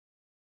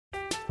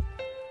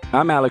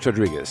I'm Alex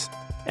Rodriguez.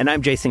 And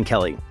I'm Jason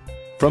Kelly.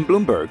 From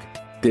Bloomberg,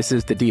 this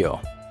is The Deal.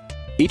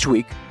 Each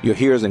week, you'll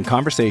hear us in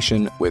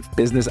conversation with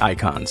business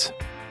icons.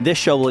 This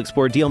show will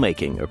explore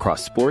deal-making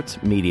across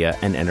sports, media,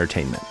 and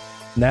entertainment.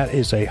 That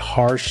is a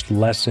harsh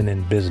lesson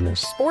in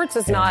business. Sports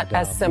is not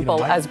as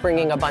simple as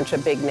bringing a bunch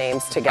of big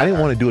names together. I didn't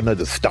want to do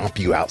another stomp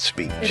you out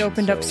speech. It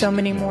opened up so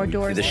many more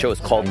doors. The show is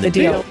called The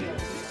Deal.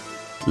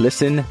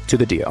 Listen to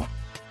The Deal.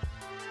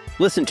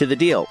 Listen to The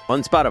Deal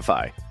on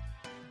Spotify.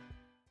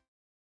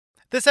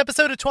 This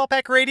episode of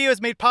 12-Pack Radio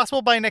is made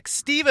possible by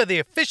Nextiva, the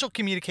official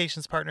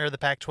communications partner of the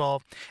Pac-12,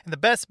 and the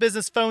best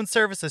business phone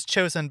service is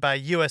chosen by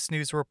U.S.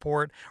 News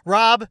Report.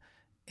 Rob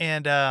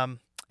and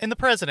the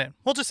president.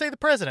 We'll just say the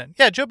president.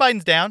 Yeah, Joe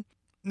Biden's down.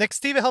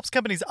 Nextiva helps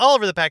companies all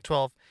over the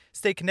Pac-12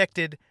 stay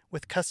connected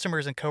with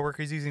customers and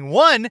coworkers using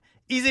one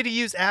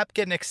easy-to-use app.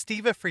 Get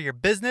Nextiva for your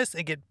business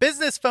and get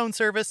business phone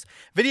service,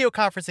 video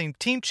conferencing,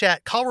 team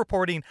chat, call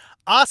reporting,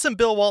 awesome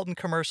Bill Walton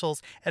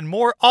commercials, and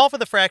more, all for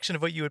the fraction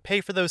of what you would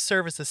pay for those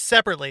services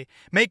separately.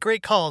 Make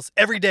great calls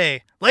every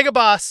day like a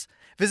boss.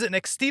 Visit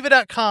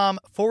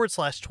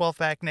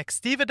Nextiva.com/12-pack.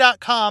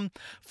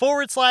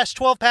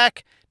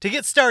 Nextiva.com/12-pack to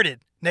get started.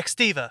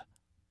 Nextiva,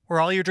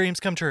 where all your dreams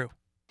come true.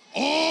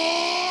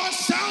 Oh,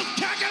 South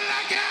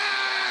Kakalaka!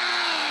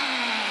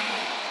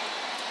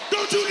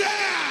 Don't you dare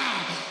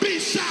be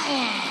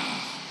sour!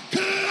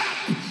 Clap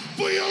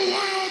for your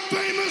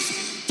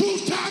world-famous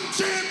two-time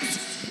champs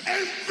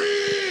and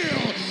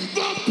feel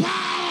the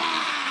power!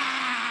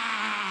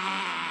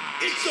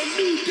 It's a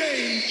new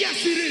day,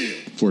 yes it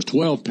is! For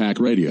 12-Pack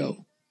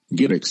Radio,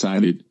 get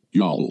excited,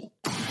 y'all.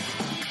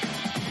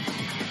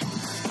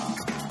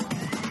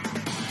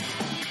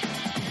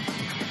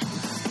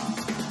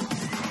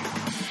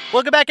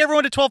 Welcome back,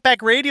 everyone, to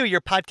 12-Pack Radio,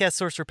 your podcast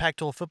source for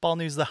Pac-12 football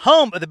news, the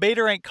home of the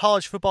Beta-Rank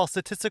College Football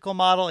Statistical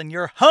Model, and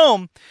your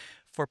home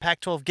for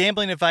Pac-12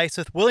 gambling advice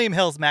with William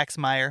Hill's Max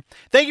Meyer.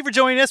 Thank you for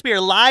joining us. We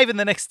are live in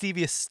the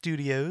Nextiva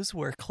studios,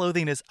 where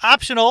clothing is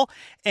optional,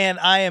 and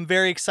I am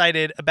very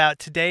excited about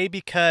today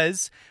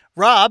because,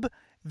 Rob,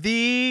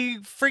 the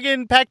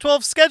friggin'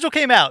 Pac-12 schedule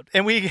came out,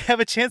 and we have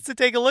a chance to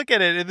take a look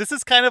at it, and this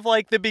is kind of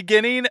like the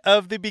beginning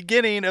of the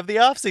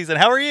offseason.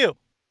 How are you?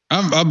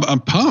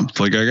 I'm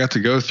pumped. Like, I got to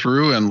go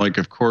through and, like,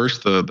 of course,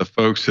 the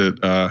folks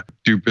that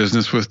do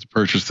business with to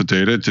purchase the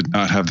data did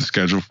not have the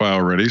schedule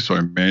file ready, so I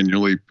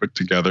manually put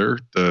together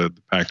the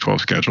Pac-12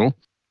 schedule.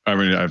 I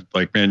mean, I've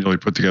like manually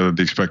put together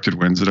the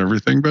expected wins and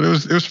everything, but it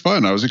was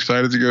fun. I was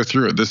excited to go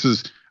through it. This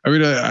is, I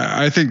mean,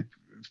 I think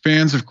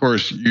fans, of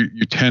course,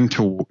 you tend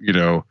to,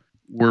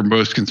 we're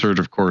most concerned,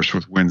 of course,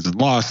 with wins and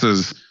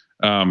losses,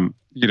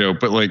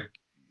 but like,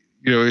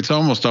 it's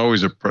almost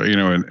always a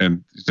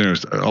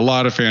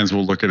lot of fans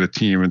will look at a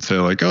team and say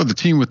like, oh, the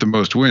team with the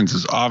most wins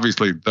is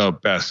obviously the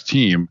best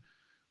team.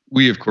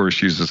 We, of course,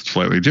 use a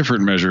slightly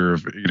different measure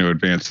of,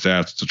 advanced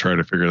stats to try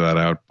to figure that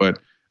out. But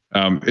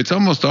it's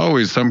almost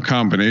always some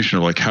combination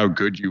of like how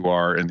good you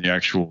are and the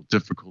actual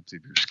difficulty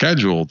of your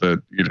schedule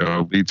that,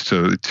 leads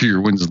to your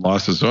wins and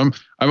losses. So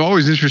I'm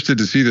always interested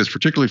to see this,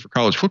 particularly for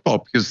college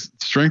football, because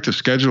strength of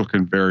schedule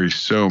can vary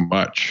so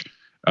much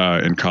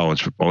in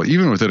college football,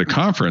 even within a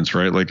conference,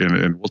 right? Like,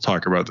 and we'll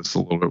talk about this a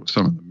little bit with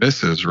some of the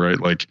misses, right?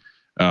 Like,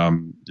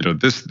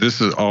 this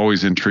is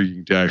always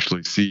intriguing to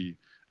actually see.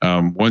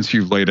 Once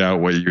you've laid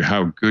out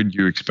how good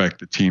you expect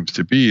the teams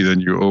to be, then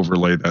you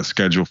overlay that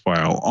schedule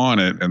file on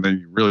it, and then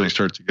you really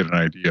start to get an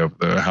idea of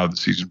how the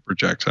season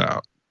projects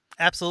out.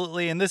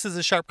 Absolutely. And this is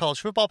a Sharp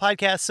College Football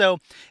podcast. So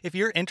if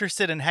you're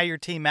interested in how your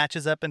team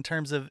matches up in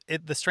terms of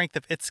the strength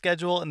of its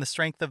schedule and the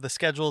strength of the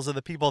schedules of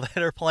the people that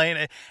are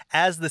playing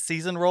as the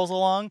season rolls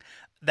along,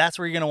 that's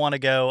where you're going to want to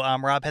go.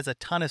 Rob has a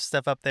ton of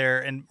stuff up there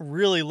and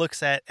really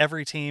looks at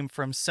every team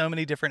from so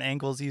many different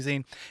angles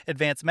using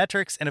advanced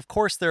metrics. And of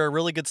course, they're a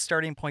really good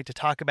starting point to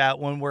talk about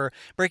when we're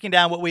breaking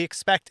down what we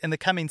expect in the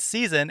coming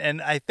season.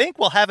 And I think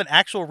we'll have an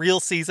actual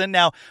real season.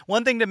 Now,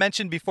 one thing to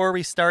mention before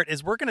we start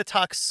is we're going to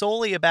talk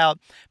solely about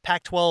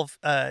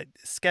Pac-12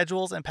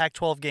 schedules and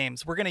Pac-12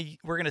 games. We're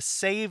going to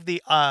save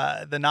the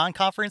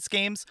non-conference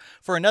games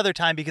for another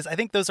time because I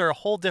think those are a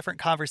whole different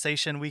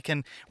conversation. We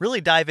can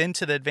really dive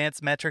into the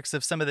advanced metrics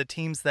of some of the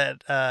teams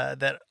that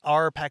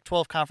our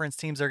Pac-12 conference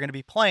teams are going to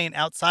be playing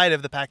outside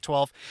of the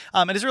Pac-12.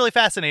 And it's really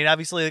fascinating.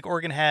 Obviously, like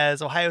Oregon has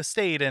Ohio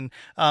State, and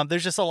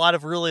there's just a lot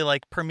of really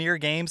like premier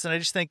games. And I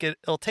just think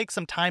it'll take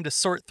some time to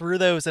sort through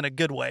those in a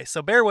good way.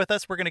 So bear with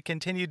us. We're going to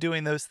continue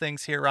doing those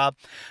things here, Rob.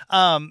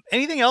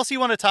 Anything else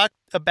you want to talk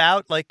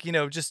about, like,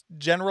 just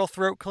general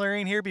throat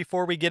clearing here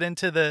before we get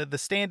into the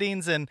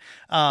standings and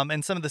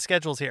some of the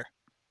schedules here?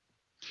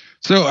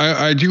 So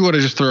I do want to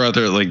just throw out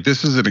there, like,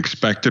 this is an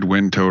expected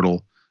win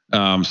total.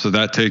 So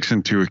that takes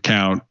into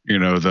account, so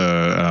this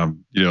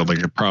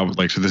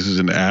is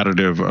an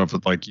additive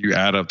of like you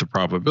add up the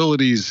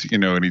probabilities,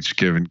 in each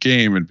given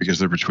game, and because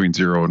they're between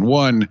 0 and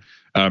 1,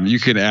 you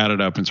can add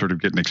it up and sort of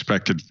get an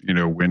expected,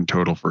 win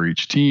total for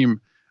each team.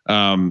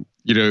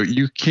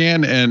 You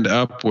can end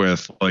up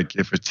with, like,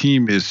 if a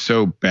team is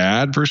so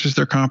bad versus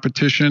their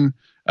competition,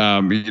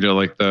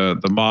 Like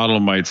the model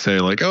might say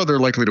like, oh, they're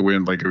likely to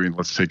win. Like, I mean,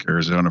 let's take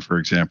Arizona, for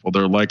example.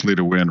 They're likely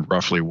to win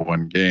roughly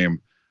one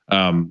game.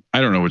 I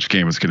don't know which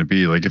game it's going to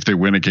be. Like if they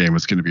win a game,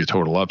 it's going to be a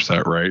total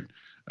upset, right?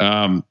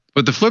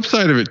 But the flip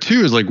side of it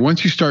too is like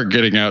once you start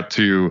getting out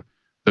to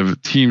the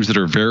teams that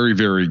are very,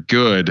 very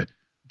good,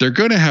 they're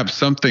going to have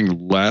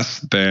something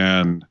less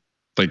than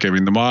like, I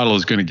mean, the model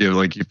is going to give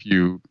like if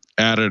you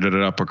added it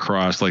up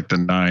across like the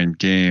 9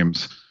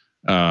 games,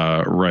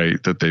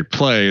 right, that they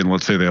play, and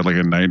let's say they had like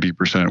a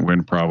 90%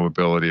 win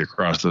probability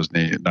across those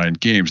 9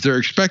 games, their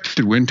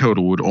expected win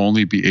total would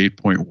only be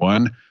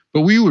 8.1.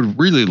 But we would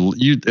really,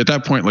 at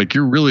that point, like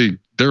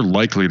they're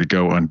likely to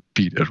go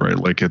undefeated, right?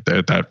 Like at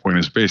that point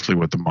is basically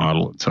what the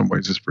model in some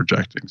ways is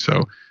projecting.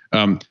 So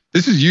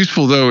this is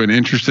useful though and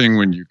interesting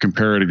when you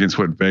compare it against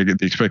what the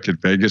expected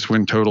Vegas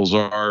win totals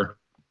are.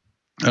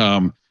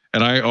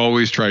 And I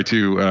always try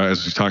to,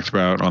 as we talked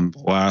about on the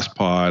last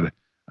pod,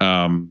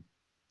 in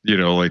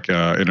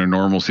a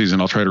normal season,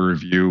 I'll try to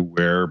review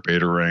where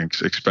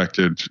BetaRank's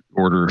expected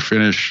order of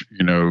finish,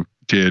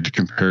 did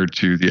compared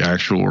to the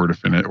actual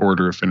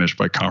order of finish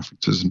by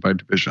conferences and by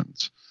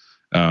divisions,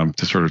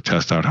 to sort of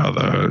test out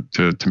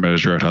to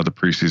measure out how the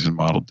preseason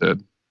model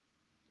did.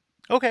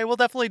 Okay, we'll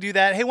definitely do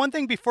that. Hey, one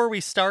thing before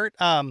we start,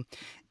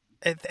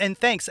 and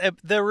thanks.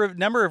 The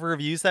number of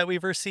reviews that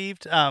we've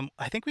received,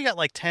 I think we got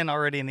like 10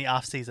 already in the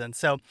off season.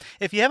 So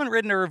if you haven't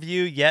written a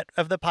review yet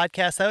of the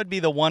podcast, that would be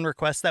the one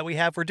request that we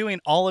have. We're doing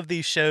all of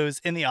these shows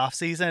in the off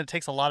season. It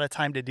takes a lot of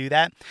time to do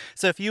that.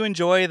 So if you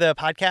enjoy the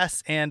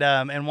podcast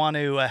and want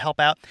to help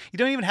out, you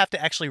don't even have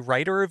to actually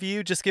write a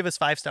review. Just give us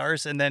 5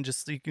 stars and then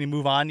you can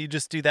move on. You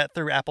just do that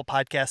through Apple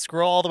Podcasts.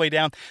 Scroll all the way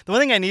down. The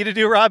one thing I need to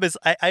do, Rob, is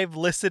I've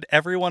listed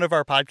every one of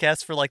our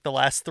podcasts for like the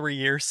last 3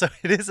 years. So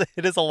it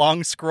is a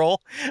long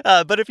scroll.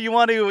 But if you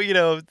want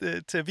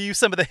to, to view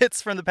some of the hits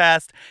from the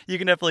past, you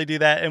can definitely do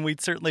that, and we'd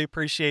certainly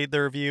appreciate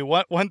the review.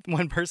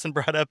 One person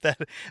brought up that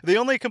the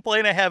only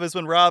complaint I have is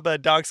when Rob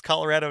dogs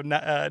Colorado,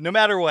 no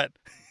matter what.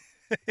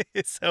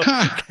 So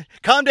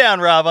calm down,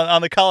 Rob,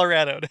 on the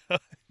Colorado.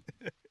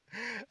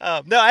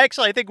 No,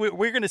 actually, I think we're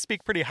going to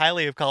speak pretty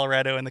highly of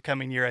Colorado in the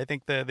coming year. I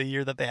think the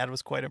year that they had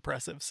was quite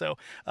impressive. So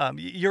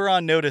you're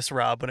on notice,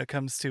 Rob, when it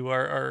comes to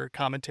our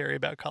commentary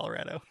about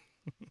Colorado.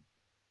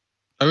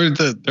 I mean,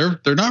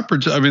 they're not.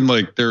 I mean,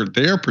 like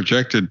they are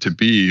projected to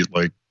be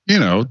like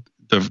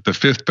the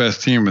 5th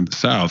best team in the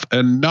South,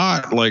 and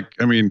not like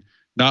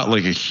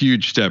a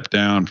huge step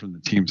down from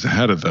the teams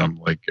ahead of them.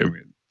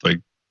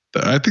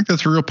 I think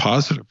that's a real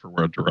positive for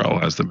where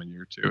Dorrell has them in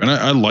year 2, and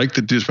I like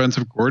the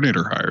defensive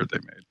coordinator hire they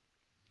made.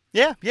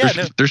 Yeah.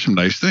 There's some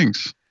nice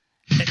things.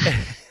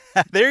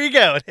 There you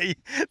go.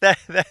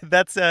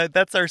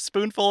 That's our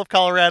spoonful of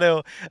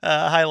Colorado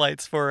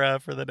highlights for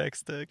the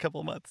next couple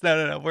of months.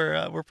 No.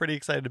 We're pretty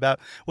excited about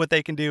what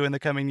they can do in the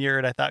coming year,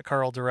 and I thought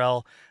Karl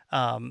Dorrell,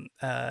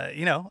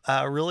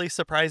 really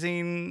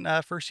surprising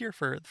first year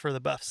for the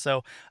Buffs.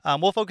 So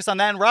we'll focus on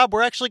that. And Rob,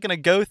 we're actually going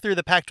to go through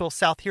the Pac-12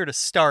 South here to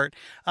start.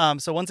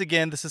 So once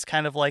again, this is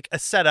kind of like a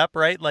setup,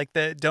 right? Like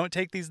don't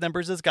take these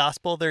numbers as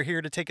gospel. They're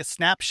here to take a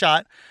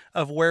snapshot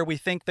of where we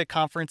think the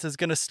conference is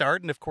going to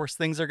start. And of course,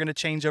 things are going to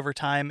change over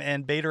time,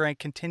 and BetaRank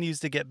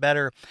continues to get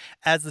better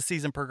as the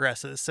season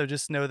progresses. So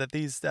just know that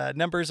these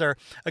numbers are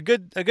a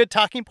good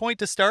talking point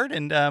to start,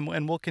 and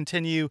we'll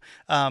continue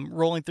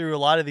rolling through a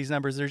lot of these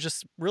numbers. There's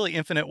just really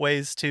infinite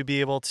ways to be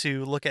able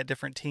to look at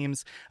different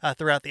teams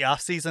throughout the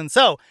offseason.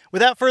 So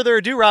without further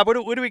ado, Rob,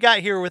 what do we got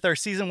here with our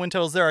season win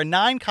totals? There are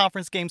 9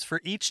 conference games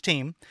for each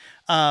team.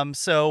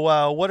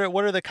 So what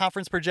are the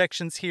conference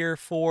projections here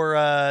for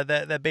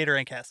that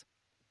BetaRank has?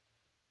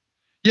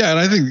 Yeah, and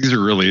I think these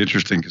are really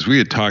interesting because we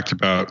had talked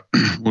about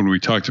when we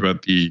talked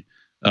about the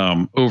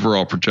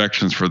overall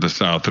projections for the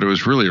South that it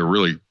was really a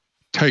really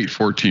tight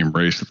 4-team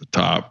race at the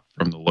top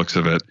from the looks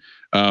of it.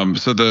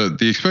 So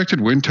the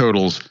expected win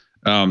totals,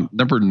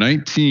 number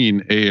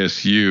 19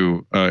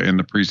 ASU in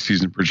the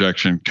preseason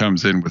projection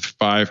comes in with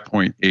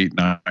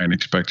 5.89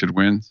 expected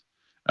wins.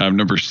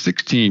 Number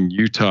 16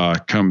 Utah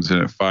comes in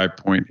at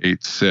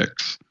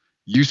 5.86.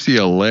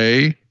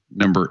 UCLA,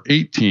 number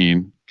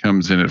 18,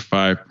 comes in at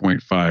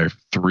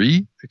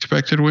 5.53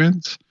 expected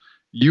wins.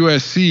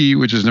 USC,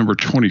 which is number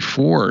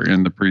 24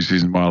 in the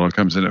preseason model,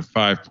 comes in at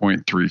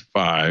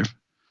 5.35.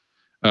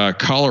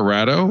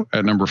 Colorado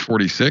at number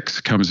 46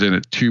 comes in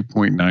at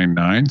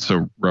 2.99,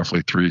 so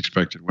roughly 3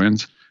 expected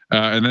wins.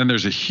 And then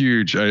there's a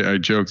huge, I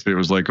joked that it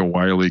was like a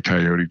Wile E.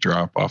 Coyote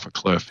drop off a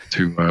cliff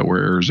to where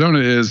Arizona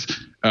is.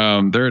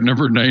 They're at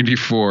number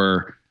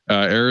 94.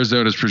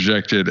 Arizona is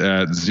projected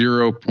at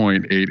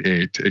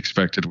 0.88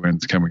 expected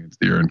wins coming into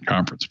the year in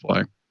conference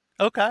play.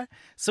 Okay.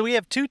 So we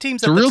have 2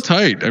 teams. It's real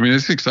tight. I mean,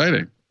 it's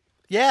exciting.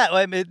 Yeah,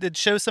 it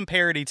shows some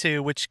parity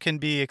too, which can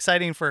be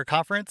exciting for a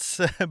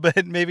conference,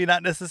 but maybe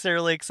not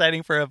necessarily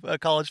exciting for a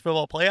college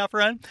football playoff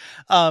run.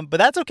 But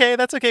that's okay.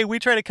 That's okay. We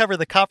try to cover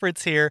the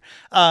conference here.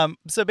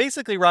 So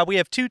basically, Rob, we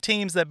have 2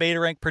 teams that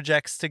BetaRank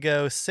projects to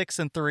go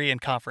 6-3 in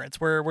conference.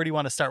 Where do you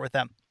want to start with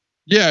them?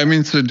 Yeah, I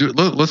mean, so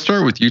let's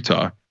start with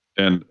Utah.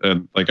 And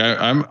like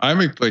I'm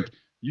like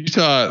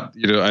Utah,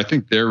 I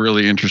think they're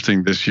really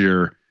interesting this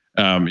year.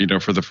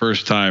 For the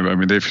first time, I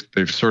mean,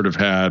 they've sort of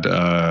had,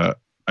 I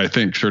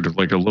think, sort of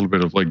like a little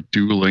bit of like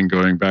dueling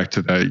going back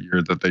to that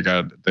year that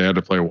they had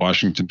to play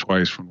Washington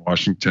twice when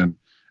Washington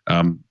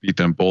beat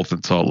them both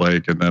in Salt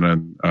Lake, and then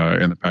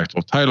in the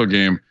Pac-12 title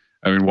game.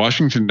 I mean,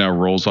 Washington now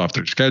rolls off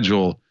their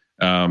schedule.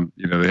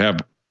 They have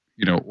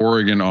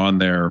Oregon on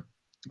there,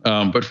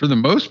 but for the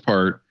most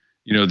part,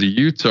 the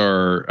Utes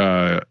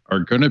are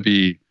going to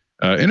be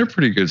in a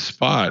pretty good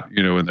spot,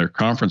 in their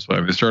conference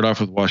play. They start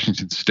off with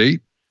Washington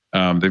State.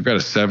 They've got a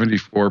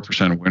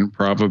 74% win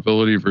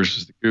probability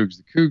versus the Cougs.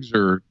 The Cougs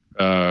are,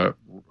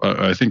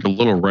 I think, a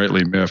little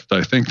rightly miffed.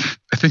 I think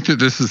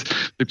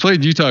that they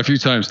played Utah a few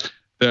times.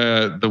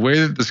 The way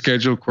that the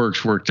schedule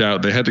quirks worked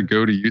out, they have to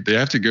go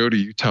to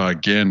Utah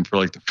again for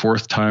like the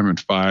fourth time in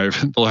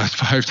the last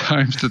 5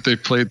 times that they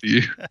played the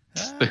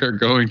Utes. They are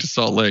going to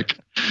Salt Lake.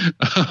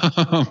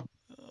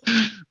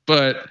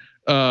 But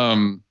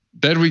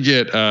then we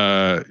get,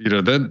 then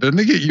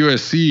they get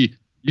USC.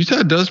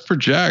 Utah does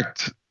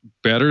project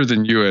better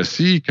than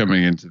USC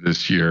coming into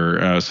this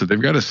year. So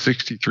they've got a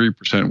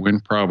 63%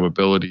 win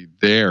probability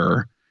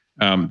there.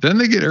 Then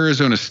they get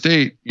Arizona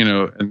State,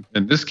 and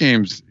this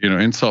game's,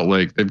 in Salt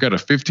Lake, they've got a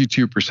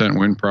 52%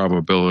 win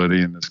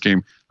probability in this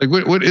game.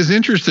 Like what is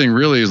interesting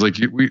really is like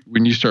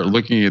when you start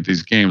looking at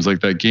these games,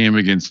 like that game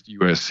against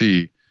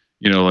USC,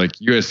 like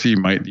USC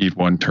might need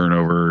 1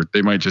 turnover.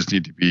 They might just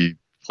need to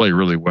play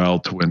really well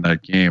to win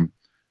that game.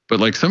 But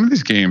like some of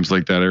these games,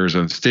 like that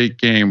Arizona State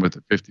game with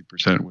a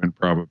 50% win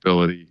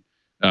probability,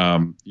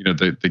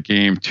 the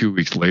game 2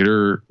 weeks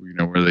later,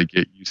 where they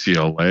get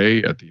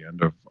UCLA at the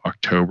end of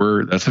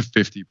October, that's a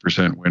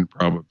 50% win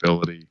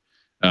probability.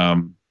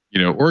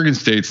 Oregon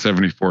State's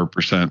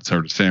 74%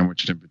 sort of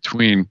sandwiched in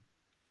between.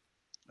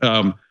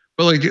 But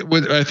like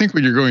I think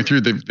when you're going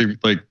through they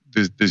like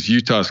this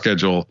Utah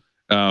schedule,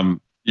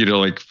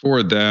 like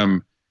for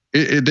them,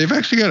 they've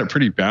actually got it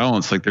pretty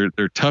balanced. Like their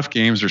tough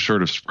games are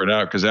sort of spread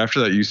out because after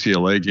that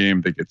UCLA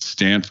game, they get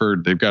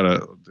Stanford. They've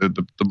got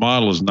the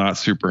model is not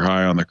super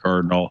high on the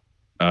Cardinal,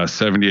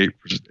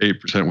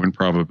 78% win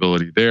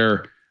probability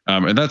there.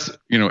 And that's,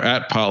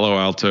 at Palo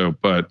Alto,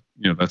 but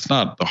that's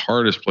not the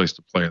hardest place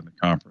to play in the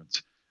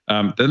conference.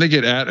 Then they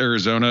get at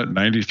Arizona,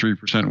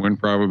 93% win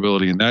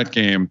probability in that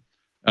game.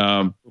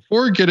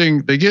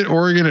 They get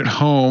Oregon at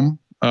home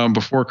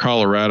before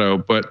Colorado,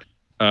 but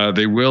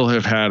they will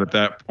have had at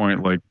that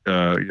point, like,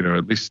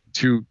 at least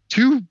two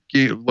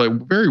like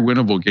very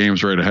winnable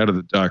games right ahead of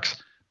the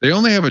Ducks. They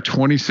only have a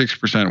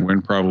 26%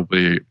 win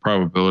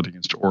probability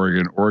against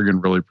Oregon. Oregon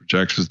really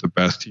projects as the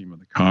best team in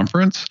the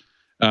conference.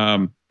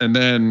 And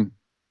then,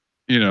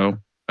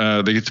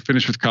 they get to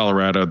finish with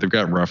Colorado. They've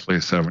got roughly a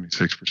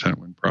 76%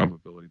 win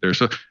probability there.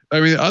 So,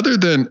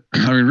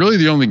 really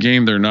the only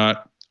game they're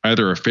not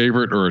either a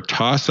favorite or a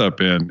toss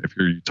up in, if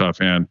you're a Utah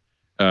fan,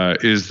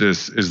 is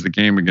the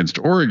game against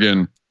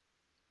Oregon.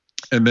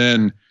 And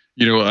then,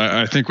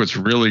 I think what's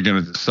really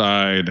going to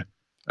decide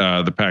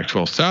the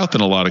Pac-12 South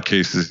in a lot of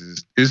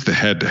cases is the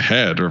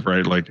head-to-head,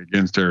 right? Like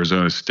against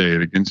Arizona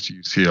State, against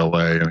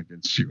UCLA, and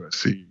against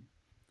USC.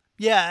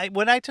 Yeah,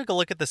 when I took a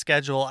look at the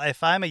schedule,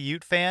 if I'm a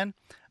Ute fan,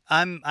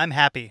 I'm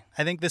happy.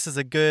 I think this is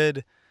a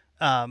good.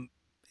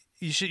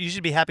 You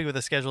should be happy with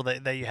the schedule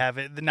that you have.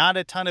 Not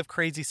a ton of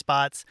crazy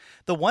spots.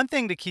 The one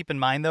thing to keep in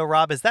mind, though,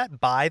 Rob, is that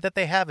bye that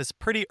they have is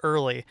pretty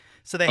early.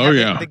 So they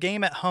have the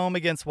game at home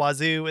against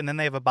Wazoo, and then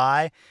they have a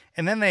bye.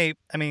 And then they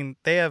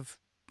have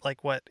like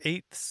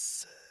 8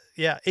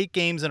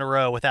 games in a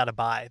row without a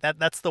bye.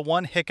 That's the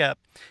one hiccup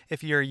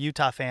if you're a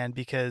Utah fan,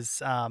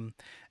 because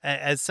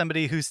as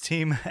somebody whose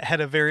team had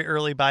a very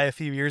early bye a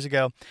few years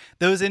ago,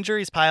 those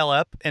injuries pile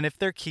up. And if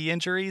they're key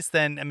injuries,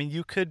 then,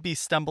 you could be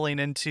stumbling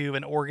into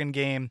an Oregon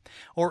game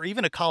or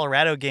even a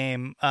Colorado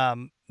game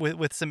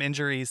with some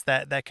injuries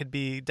that could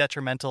be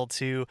detrimental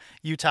to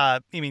Utah.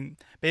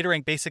 Beta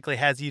Rank basically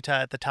has Utah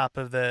at the top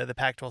of the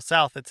Pac-12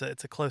 South.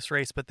 It's a close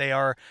race, but they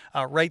are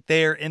right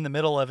there in the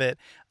middle of it.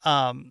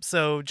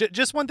 So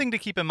just one thing to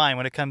keep in mind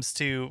when it comes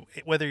to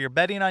whether you're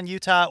betting on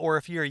Utah or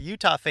if you're a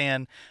Utah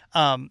fan,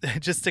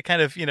 just to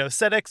kind of,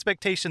 set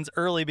expectations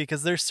early,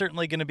 because there's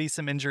certainly going to be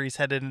some injuries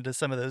headed into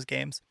some of those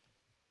games.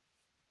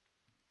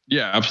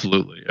 Yeah,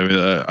 absolutely.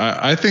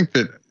 I think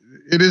that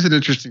it is an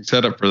interesting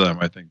setup for them.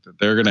 I think that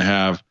they're going to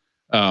have,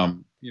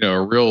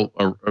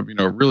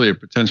 really a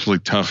potentially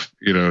tough,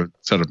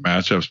 set of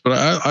matchups. But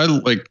I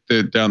like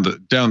down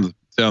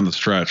the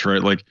stretch,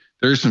 right? Like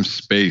there's some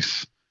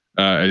space,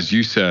 as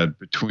you said,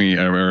 between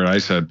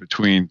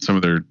some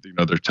of their,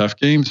 their tough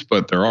games,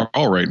 but they're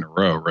all right in a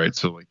row, right?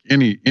 So like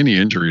any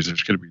injuries,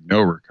 there's going to be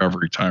no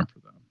recovery time for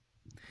them.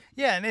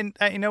 Yeah, and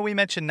I know we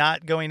mentioned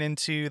not going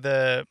into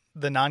the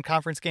the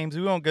non-conference games.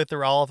 We won't go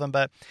through all of them,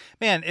 but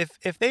man,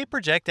 if they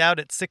project out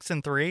at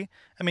 6-3,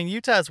 I mean,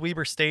 Utah's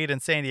Weber State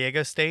and San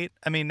Diego State.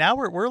 I mean, now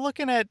we're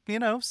looking at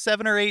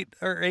 7 or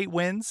 8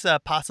 wins,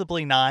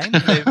 possibly 9. They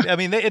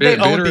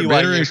own BYU.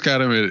 Vadering's got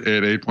them at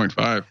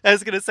 8.5. I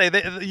was gonna say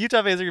the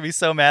Utah fans are gonna be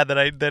so mad that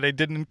I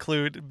didn't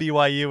include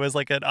BYU as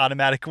like an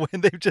automatic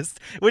win. They've just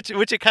which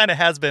it kind of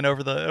has been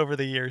over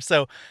the years.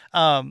 So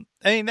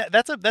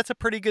that's a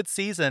pretty good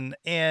season,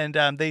 and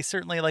they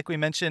certainly, like we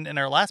mentioned in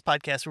our last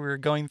podcast, where we were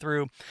going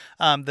through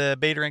the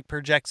Beta Rank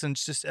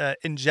projections just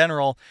in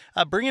general,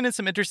 bringing in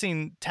some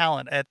interesting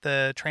talent at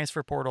the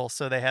transfer portal.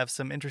 So they have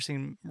some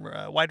interesting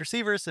wide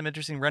receivers, some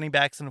interesting running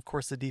backs, and of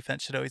course the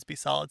defense should always be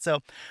solid. So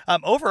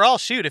overall,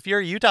 if you're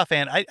a Utah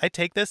fan, I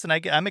take this, and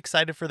I'm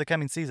excited for the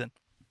coming season.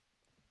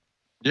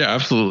 Yeah,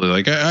 absolutely.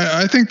 Like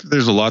I think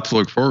there's a lot to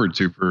look forward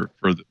to for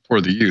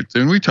the Utes.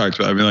 And we talked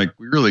about,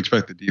 we really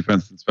expect the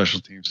defense and special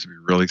teams to be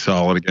really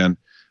solid again.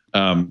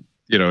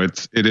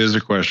 It is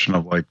a question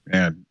of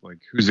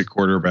who's at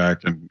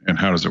quarterback and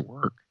how does it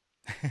work?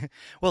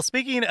 Well,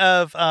 speaking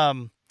of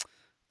I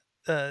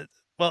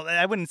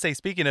wouldn't say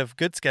speaking of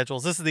good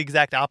schedules, this is the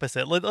exact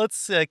opposite.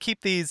 Let's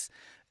keep these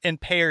in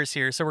pairs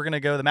here. So we're going to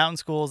go the mountain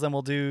schools, then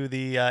we'll do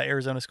the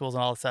Arizona schools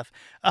and all that stuff.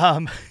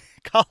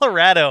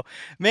 Colorado,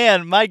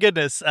 man, my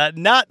goodness,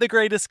 not the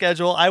greatest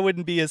schedule. I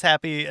wouldn't be as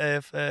happy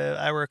if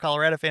I were a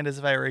Colorado fan as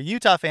if I were a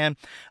Utah fan.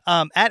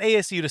 At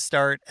ASU to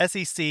start,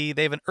 SEC,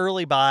 they have an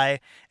early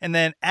bye, and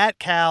then at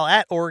Cal,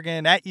 at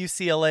Oregon, at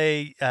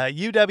UCLA,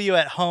 UW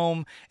at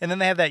home, and then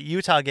they have that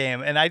Utah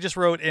game. And I just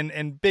wrote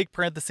in big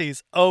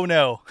parentheses, oh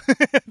no,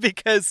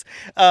 because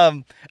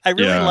I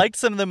really liked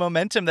some of the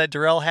momentum that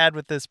Darrell had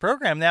with this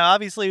program. Now,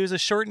 obviously, it was a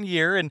shortened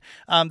year, and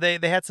they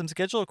had some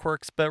schedule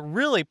quirks, but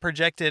really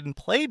projected and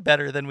played better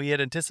than we had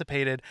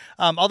anticipated.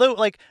 Although,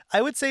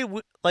 I would say,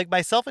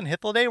 myself and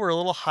Hythloday were a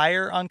little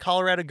higher on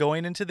Colorado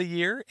going into the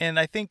year, and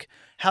I think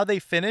how they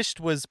finished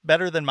was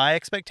better than my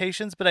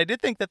expectations, but I did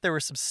think that there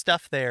was some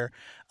stuff there.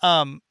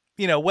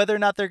 Whether or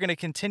not they're going to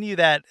continue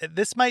that,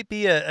 this might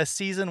be a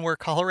season where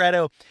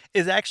Colorado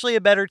is actually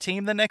a better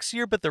team the next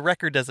year, but the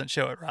record doesn't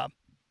show it, Rob.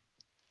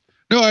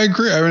 No, I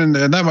agree. And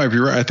that might be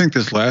right. I think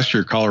this last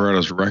year,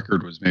 Colorado's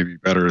record was maybe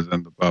better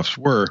than the Buffs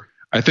were.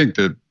 I think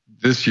that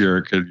this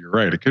year, you're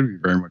right. It could be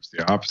very much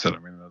the opposite.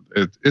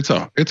 It's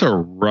a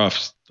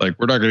rough.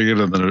 We're not going to get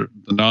into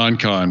the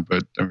non-con,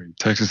 but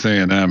Texas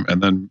A&M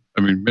and then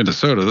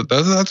Minnesota.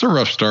 That's a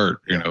rough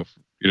start. To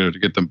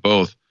get them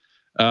both.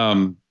 They're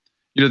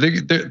going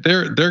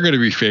to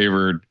be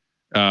favored.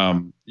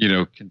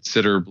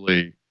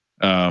 Considerably.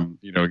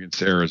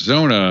 Against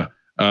Arizona.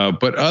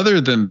 But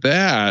other than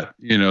that,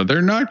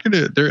 they're not going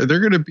to. They're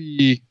going to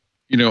be.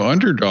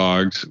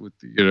 Underdogs with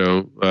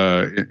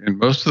in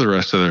most of the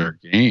rest of their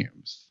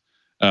games,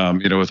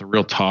 with a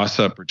real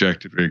toss-up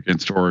projected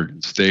against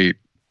Oregon State,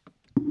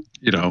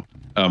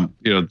 and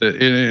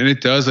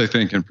it does, I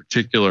think, in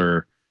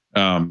particular,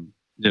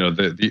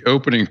 the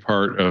opening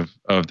part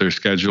of their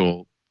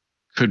schedule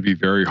could be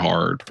very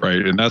hard,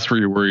 right? And that's where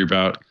you worry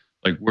about,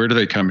 where do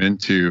they come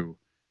into,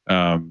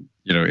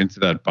 into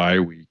that bye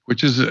week,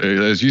 which is,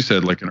 as you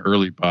said, an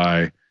early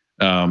bye.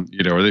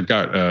 Or they've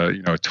got a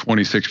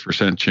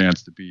 26%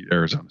 chance to beat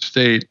Arizona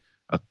State,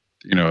 a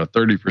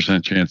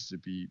 30% chance to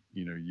beat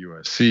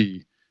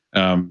USC.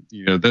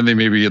 Then they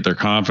maybe get their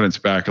confidence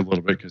back a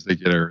little bit because they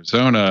get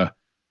Arizona.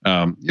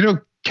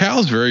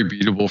 Cal's very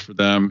beatable for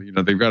them.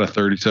 They've got a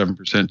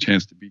 37%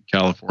 chance to beat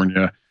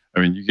California.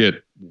 You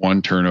get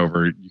one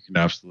turnover, you can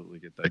absolutely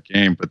get that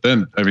game. But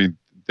then,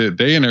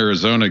 they in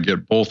Arizona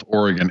get both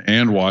Oregon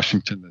and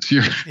Washington this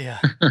year. Yeah.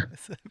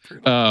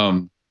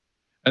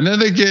 And then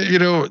they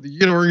get,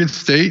 Oregon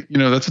State,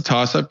 that's a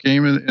toss-up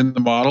game in the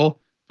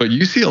model. But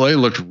UCLA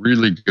looked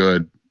really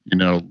good,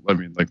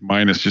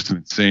 minus just an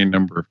insane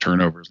number of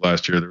turnovers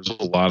last year. There was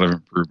a lot of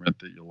improvement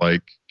that you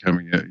like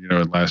coming in,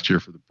 in last year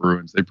for the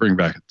Bruins. They bring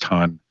back a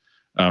ton.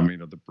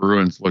 The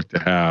Bruins look to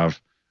have,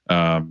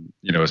 a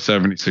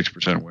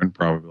 76% win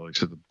probability.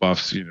 So the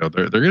Buffs, they're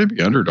going to be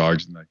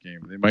underdogs in that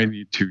game. They might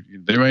need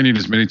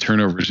as many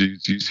turnovers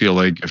as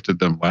UCLA gifted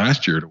them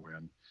last year to win.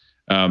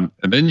 And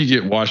then you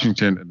get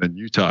Washington and then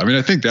Utah.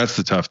 I think that's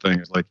the tough thing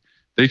is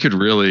they could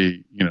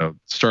really,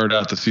 start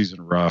out the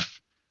season rough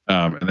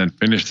and then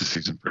finish the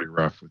season pretty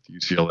rough with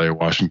UCLA,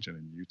 Washington,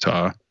 and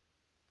Utah.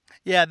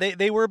 Yeah,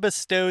 they were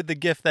bestowed the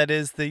gift that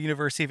is the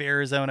University of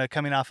Arizona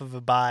coming off of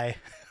a bye,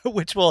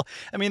 which will,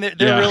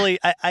 really,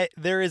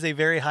 there is a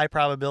very high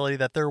probability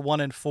that they're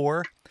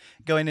 1-4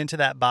 going into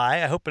that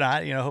bye. I hope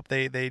not, hope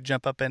they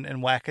jump up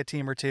and whack a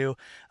team or two.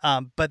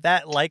 But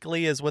that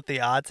likely is what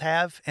the odds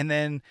have. And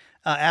then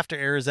after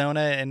Arizona,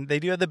 and they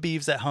do have the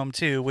Beavs at home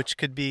too, which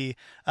could be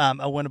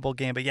a winnable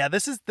game. But yeah,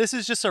 this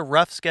is just a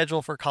rough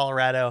schedule for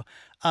Colorado.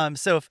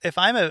 So if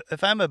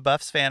I'm a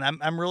Buffs fan,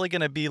 I'm really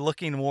going to be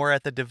looking more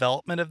at the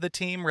development of the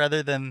team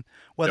rather than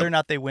whether or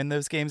not they win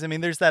those games. I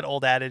mean, there's that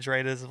old adage,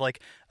 right?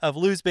 Of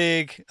lose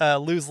big,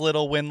 lose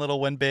little,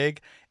 win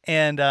big.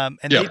 And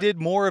they did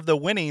more of the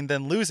winning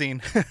than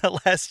losing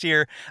last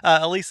year,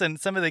 at least in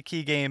some of the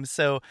key games.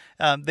 So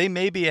they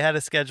may be ahead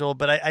of schedule,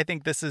 but I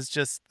think this is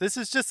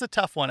just a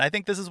tough one. I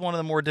think this is one of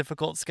the more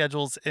difficult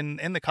schedules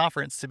in the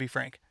conference, to be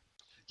frank.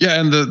 Yeah,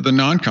 and the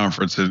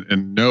non-conference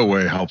in no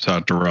way helps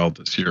out Doral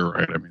this year,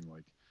 right? I mean,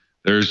 like,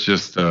 there's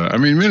just,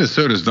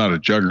 Minnesota's not a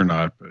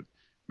juggernaut, but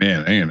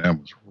man,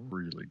 A&M was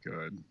really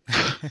good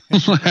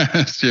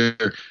last year.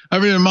 I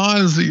mean,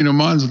 Mon's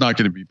not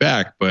going to be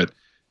back, but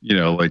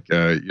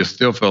you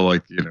still feel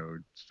like,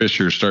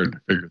 Fisher's starting to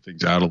figure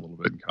things out a little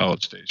bit in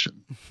College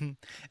Station.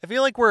 I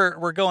feel like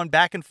we're going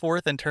back and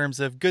forth in terms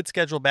of good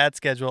schedule, bad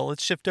schedule.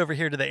 Let's shift over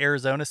here to the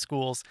Arizona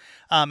schools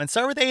and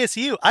start with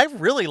ASU. I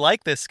really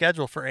like this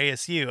schedule for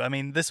ASU. I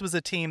mean, this was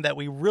a team that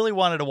we really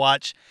wanted to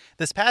watch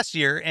this past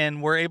year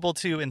and were able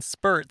to in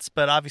spurts,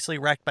 but obviously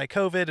wrecked by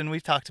COVID, and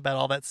we've talked about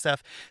all that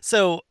stuff.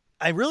 So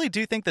I really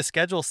do think the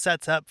schedule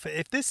sets up,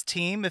 if this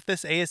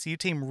ASU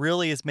team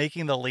really is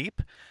making the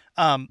leap,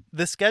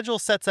 the schedule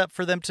sets up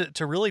for them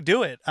to really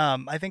do it.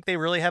 I think they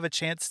really have a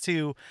chance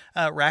to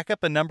rack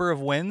up a number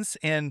of wins.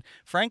 And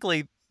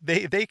frankly,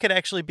 they could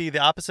actually be the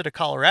opposite of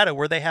Colorado,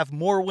 where they have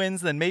more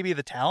wins than maybe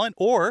the talent,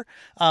 or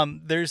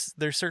there's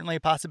certainly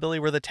a possibility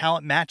where the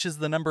talent matches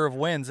the number of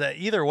wins.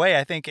 Either way,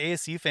 I think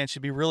ASU fans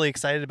should be really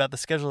excited about the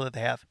schedule that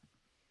they have.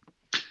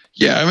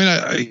 Yeah, I mean,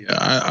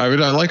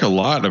 I like a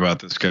lot about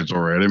the schedule,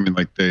 right? I mean,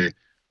 like the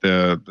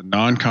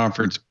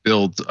non-conference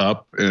builds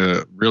up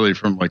really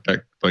from like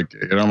that, like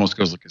it almost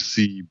goes like a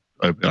C.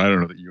 I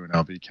don't know that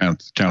UNLV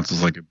counts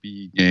as like a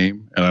B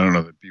game, and I don't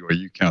know that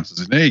BYU counts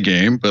as an A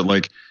game, but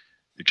like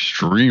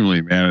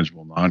extremely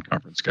manageable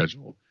non-conference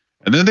schedule.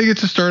 And then they get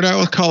to start out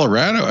with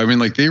Colorado. I mean,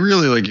 like they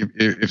really like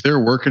if they're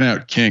working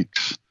out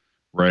kinks,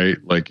 right?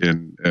 Like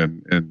in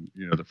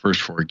the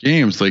first 4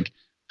 games, like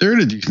they're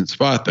in a decent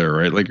spot there,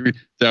 right? Like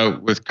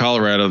with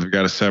Colorado, they've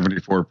got a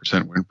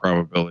 74% win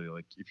probability.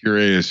 Like if you're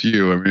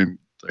ASU, I mean,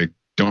 like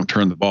don't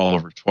turn the ball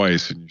over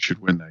twice and you should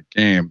win that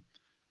game.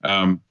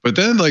 But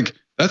then like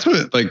that's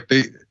what like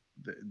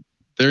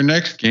their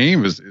next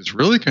game is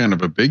really kind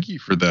of a biggie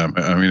for them.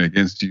 I mean,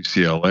 against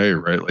UCLA,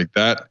 right? Like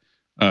that's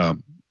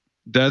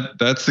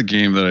the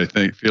game that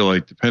I feel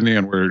like depending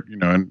on where,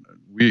 and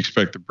we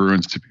expect the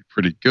Bruins to be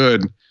pretty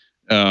good.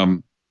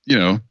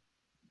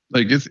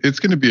 Like it's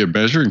going to be a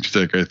measuring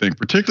stick, I think,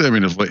 particularly, I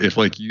mean, if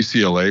like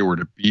UCLA were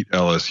to beat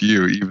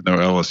LSU, even though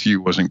LSU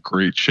wasn't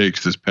great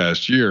shakes this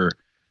past year,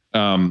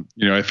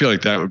 I feel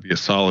like that would be a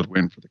solid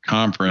win for the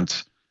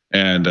conference.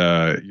 And,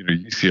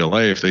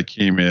 UCLA, if they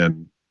came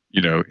in,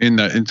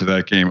 into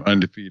that game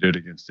undefeated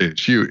against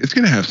ASU, it's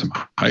going to have some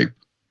hype,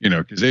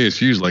 because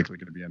ASU is likely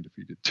going to be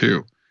undefeated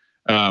too.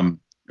 And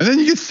then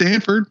you get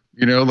Stanford,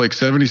 like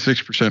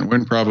 76%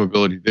 win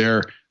probability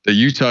there. The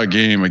Utah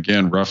game,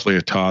 again, roughly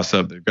a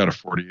toss-up. They've got a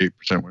 48%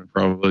 win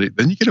probability.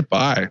 Then you get a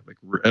bye, like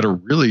at a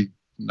really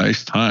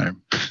nice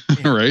time,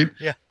 right?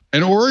 Yeah.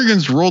 And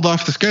Oregon's rolled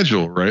off the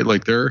schedule, right?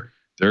 Like their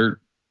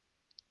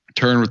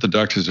turn with the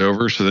Ducks is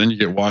over. So then you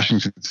get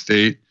Washington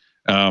State.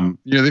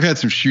 They've had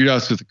some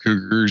shootouts with the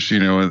Cougars.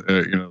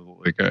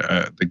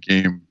 The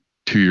game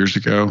 2 years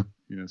ago,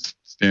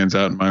 stands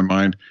out in my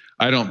mind.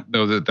 I don't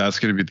know that that's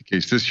going to be the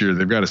case this year.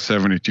 They've got a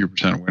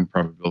 72% win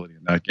probability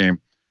in that game.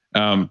 They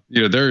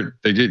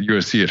get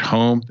USC at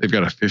home. They've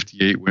got a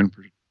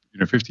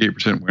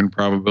 58% win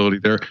probability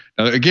there.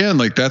 Now, again,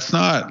 like that's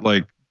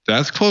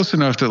close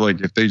enough that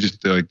like if they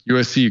just like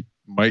USC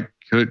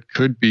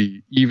could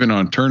be even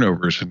on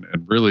turnovers and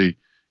really,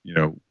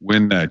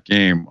 win that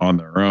game on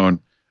their own.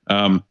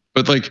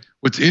 But like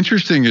what's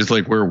interesting is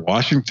like where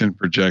Washington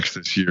projects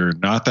this year,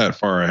 not that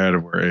far ahead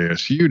of where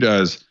ASU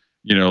does.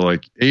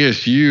 Like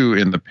ASU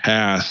in the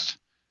past,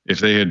 if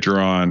they had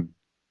drawn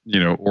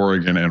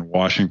Oregon and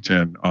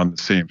Washington on the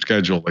same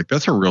schedule, like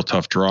that's a real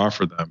tough draw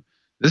for them.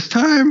 This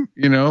time,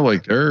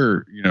 like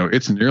they're,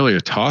 it's nearly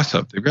a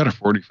toss-up. They've got a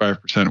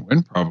 45%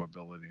 win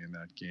probability in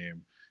that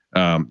game,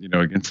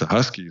 against the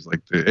Huskies.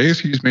 Like the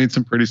ASU's made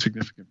some pretty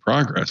significant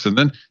progress. And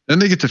then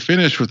they get to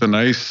finish with a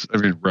nice,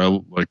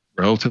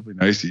 relatively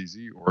nice,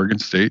 easy Oregon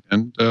State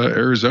and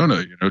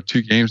Arizona,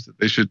 2 games that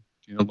they should,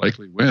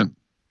 likely win.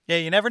 Yeah,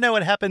 you never know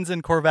what happens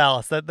in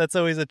Corvallis. That's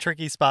always a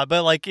tricky spot.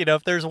 But like,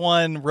 if there's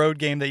one road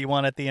game that you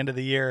want at the end of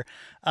the year,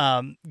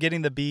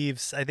 getting the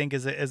Beavs, I think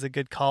is a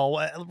good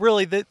call.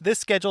 Really, this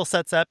schedule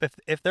sets up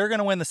if they're going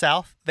to win the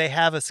South, they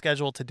have a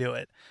schedule to do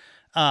it.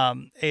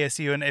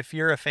 ASU, and if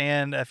you're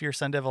a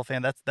Sun Devil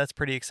fan, that's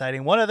pretty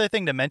exciting. One other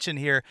thing to mention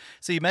here,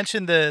 so you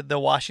mentioned the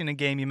Washington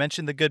game, you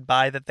mentioned the good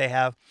bye that they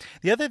have.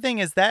 The other thing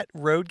is that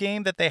road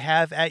game that they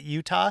have at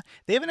Utah,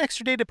 they have an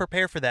extra day to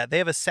prepare for that. They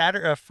have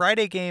a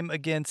Friday game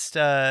against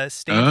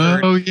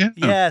Stanford. Oh yeah.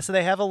 Yeah, so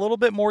they have a little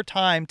bit more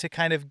time to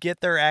kind of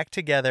get their act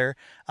together,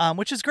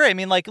 which is great. I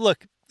mean, like,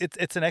 look,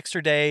 it's an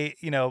extra day.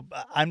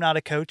 I'm not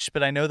a coach,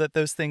 but I know that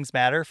those things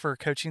matter for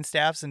coaching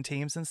staffs and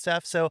teams and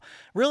stuff. So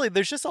really,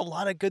 there's just a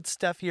lot of good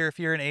stuff here if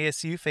you're an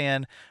ASU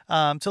fan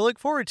to look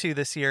forward to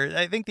this year.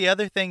 I think the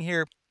other thing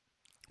here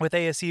with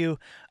ASU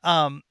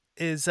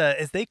is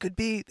they could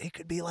be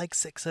like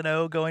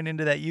 6-0 going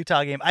into that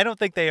Utah game. I don't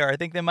think they are. I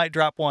think they might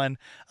drop one.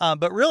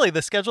 But really,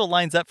 the schedule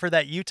lines up for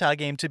that Utah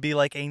game to be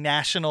like a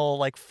national,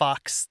 like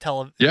Fox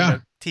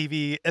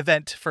TV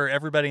event for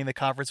everybody in the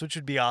conference, which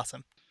would be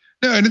awesome.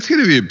 No, and it's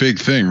going to be a big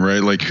thing,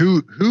 right? Like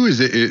who is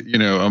it?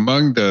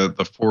 Among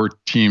the four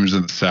teams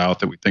in the South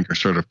that we think are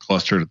sort of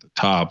clustered at the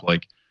top,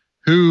 like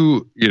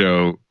who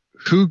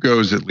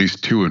goes at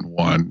least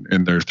 2-1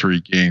 in their 3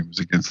 games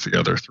against the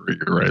other 3,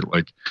 right?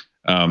 Like.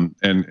 And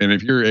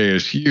if you're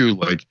ASU,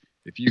 like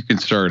if you can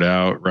start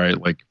out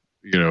right, like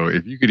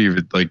if you could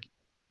even like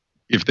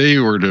if they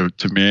were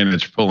to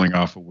manage pulling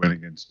off a win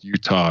against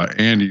Utah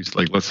and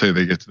let's say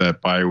they get to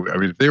that bye. I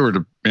mean, if they were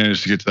to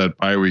manage to get to that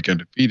bye week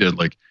undefeated,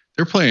 like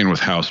they're playing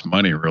with house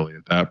money really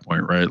at that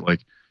point, right?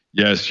 Like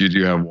yes, you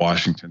do have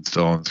Washington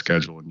still on the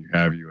schedule and you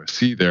have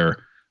USC there,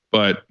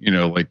 but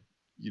the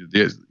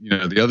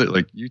other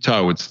like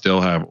Utah would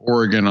still have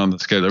Oregon on the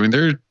schedule. I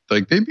mean,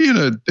 they'd be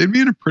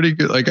in a pretty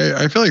good, like,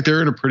 I feel like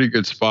they're in a pretty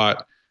good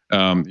spot,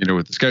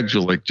 with the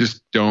schedule, like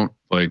just don't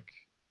like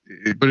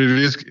it, but it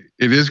is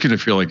going to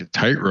feel like a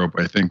tightrope,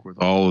 I think,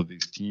 with all of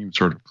these teams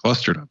sort of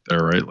clustered up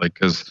there, right? Like,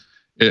 cause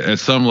at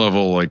some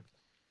level, like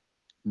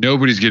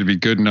nobody's going to be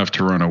good enough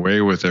to run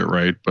away with it.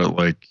 Right. But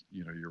like,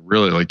 you're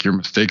really like your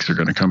mistakes are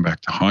going to come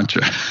back to haunt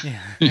you,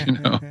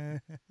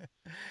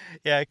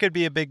 Yeah, it could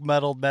be a big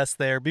muddled mess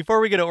there. Before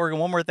we get to Oregon,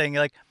 one more thing,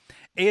 like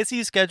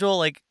ASU schedule,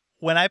 like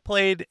when I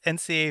played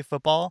NCAA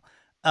football,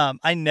 I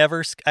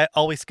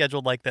always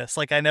scheduled like this.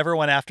 Like I never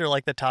went after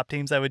like the top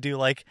teams. I would do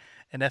like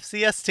an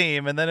FCS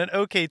team and then an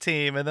OK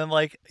team and then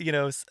like,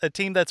 a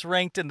team that's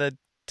ranked in the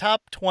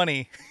top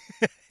 20.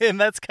 And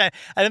that's I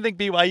don't think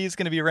BYU is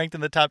going to be ranked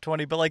in the top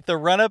 20, but like the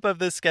run up of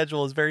this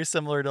schedule is very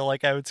similar to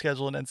like I would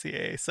schedule an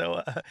NCAA.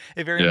 So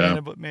a very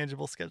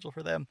manageable schedule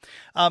for them.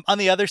 On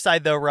the other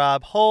side though,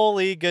 Rob,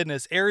 holy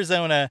goodness,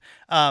 Arizona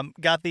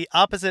got the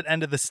opposite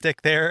end of the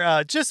stick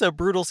there. Just a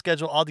brutal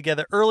schedule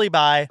altogether. Early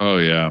bye. Oh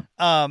yeah.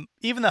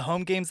 Even the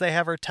home games they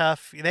have are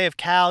tough. They have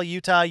Cal,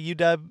 Utah,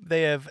 UW.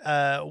 They have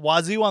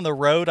Wazoo on the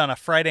road on a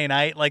Friday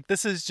night. Like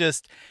this is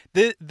just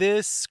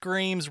this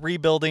screams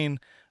rebuilding.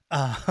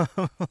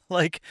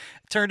 Like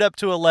turned up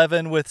to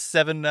 11 with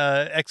 7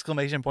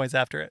 exclamation points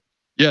after it.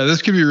 Yeah,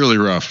 this could be really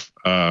rough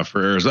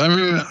for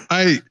Arizona.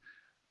 I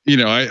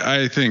mean,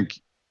 I think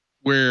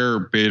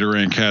where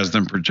BetaRank has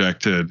them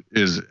projected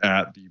is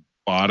at the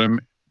bottom,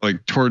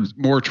 like towards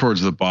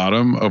the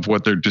bottom of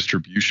what their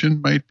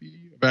distribution might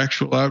be of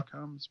actual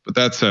outcomes. But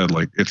that said,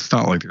 like it's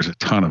not like there's a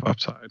ton of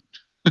upside.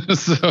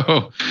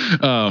 So,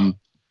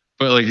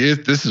 but like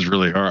this is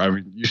really hard. I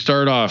mean, you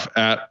start off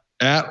at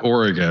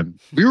Oregon.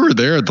 We were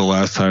there the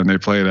last time they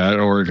played at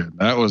Oregon.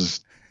 That was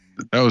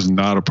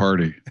not a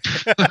party.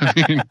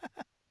 I mean,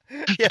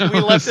 yeah, we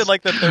left it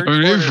like the third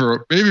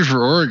quarter. Maybe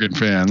for Oregon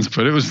fans,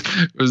 but it was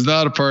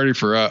not a party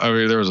for us. I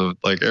mean, there was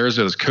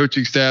Arizona's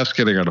coaching staff's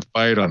getting on a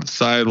fight on the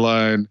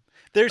sideline.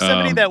 There's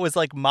somebody that was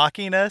like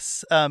mocking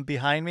us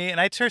behind me,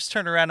 and I just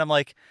turned around. I'm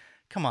like,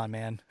 come on,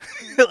 man.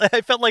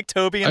 I felt like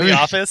Toby in The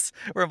Office,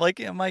 where I'm like,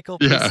 yeah, Michael,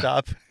 please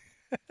stop.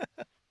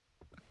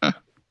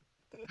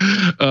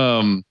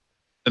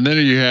 And then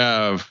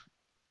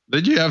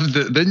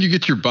you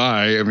get your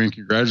bye. I mean,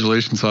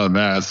 congratulations on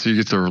that. So you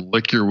get to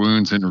lick your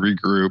wounds and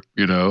regroup,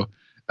 and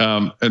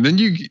then then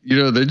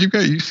you've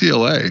got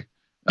UCLA.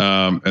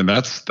 And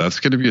that's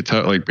going to be a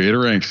tough, like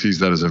BetaRank sees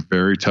that as a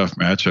very tough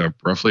matchup,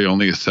 roughly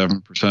only a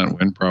 7%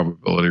 win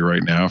probability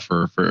right now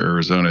for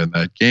Arizona in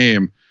that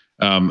game.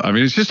 I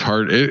mean, it's just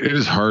hard. It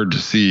is hard to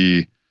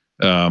see,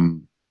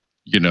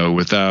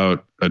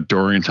 without a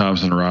Dorian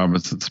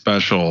Thompson-Robinson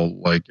special,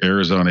 like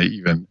Arizona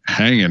even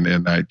hanging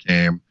in that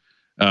game.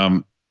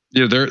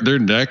 Their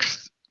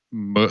next,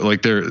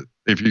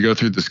 if you go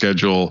through the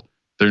schedule,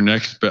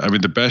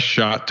 the best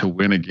shot to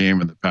win a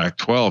game in the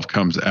Pac-12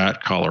 comes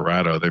at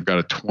Colorado. They've got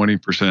a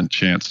 20%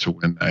 chance to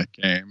win that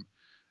game.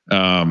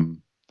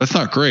 That's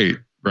not great,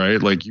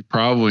 right? Like you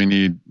probably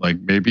need like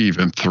maybe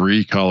even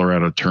 3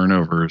 Colorado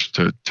turnovers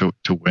to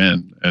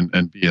win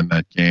and be in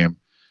that game.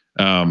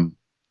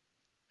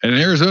 And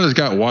Arizona's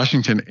got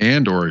Washington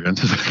and Oregon,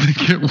 so they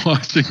get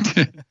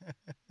Washington.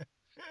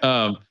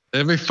 They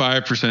have a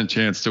 5%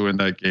 chance to win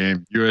that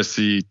game.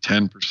 USC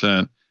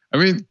 10%. I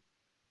mean,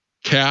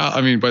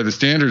 Cal. By the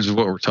standards of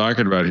what we're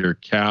talking about here,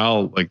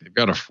 Cal, like they've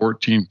got a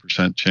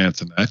 14%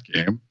 chance in that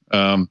game.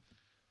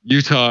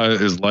 Utah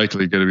is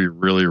likely going to be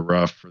really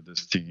rough for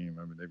this team.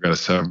 I mean, they've got a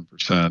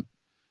 7%.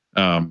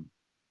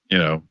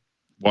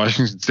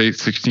 Washington State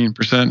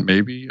 16%,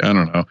 maybe. I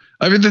don't know.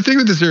 I mean, the thing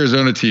with this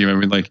Arizona team, I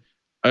mean, like.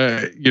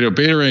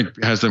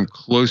 BetaRank has them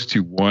close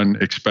to 1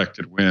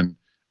 expected win.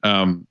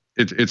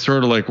 It's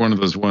sort of like one of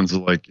those ones that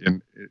like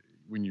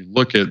when you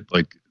look at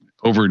like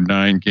over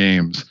 9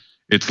 games,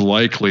 it's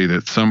likely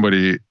that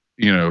somebody,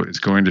 is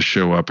going to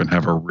show up and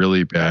have a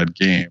really bad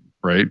game,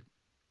 right?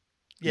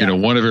 you know,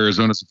 one of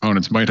Arizona's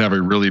opponents might have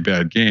a really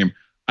bad game.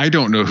 I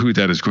don't know who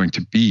that is going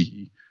to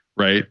be,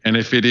 right? And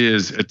if it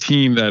is a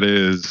team that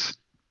is,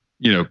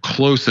 you know,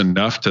 close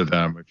enough to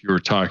them, if you were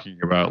talking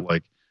about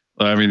like,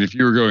 I mean, if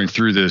you were going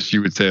through this,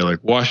 you would say like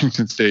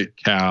Washington State,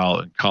 Cal,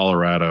 and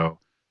Colorado.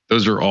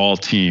 Those are all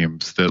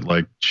teams that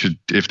like should,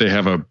 if they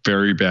have a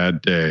very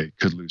bad day,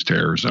 could lose to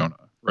Arizona,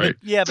 right?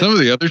 But some of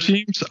the other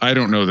teams, I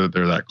don't know that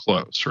they're that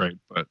close, right?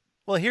 But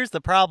well, here's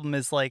the problem: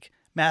 is like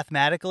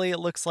mathematically, it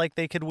looks like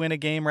they could win a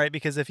game, right?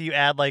 Because if you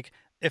add like,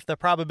 if the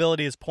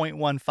probability is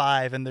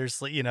 0.15 and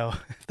there's, you know,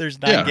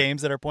 there's 9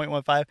 games that are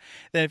 0.15,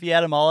 then if you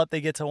add them all up, they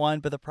get to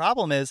 1. But the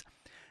problem is,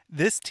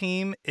 this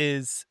team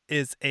is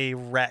a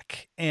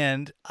wreck,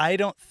 and I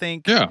don't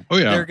think they're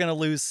going to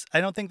lose.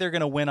 I don't think they're going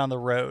to win on the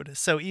road.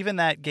 So even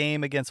that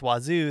game against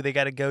Wazoo, they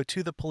got to go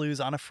to the Palouse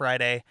on a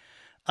Friday.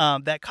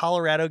 That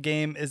Colorado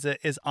game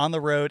is on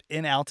the road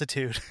in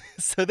altitude.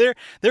 So there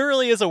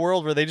really is a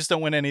world where they just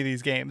don't win any of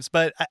these games.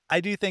 But I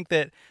do think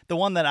that the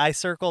one that I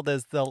circled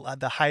as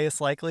the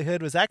highest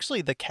likelihood was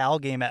actually the Cal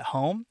game at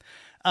home.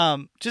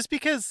 Just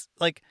because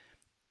like,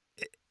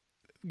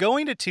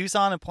 going to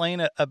Tucson and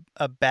playing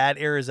a bad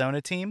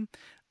Arizona team,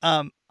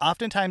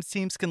 oftentimes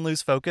teams can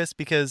lose focus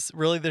because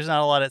really there's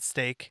not a lot at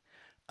stake,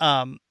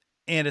 and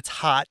it's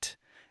hot,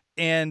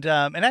 and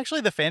actually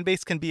the fan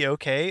base can be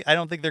okay. I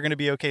don't think they're going to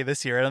be okay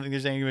this year. I don't think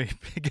there's going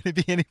to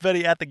be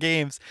anybody at the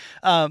games,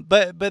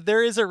 but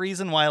there is a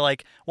reason why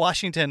like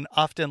Washington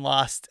often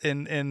lost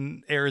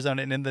in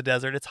Arizona and in the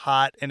desert. It's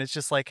hot and it's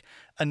just like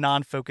a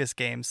non-focus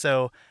game.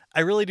 So I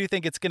really do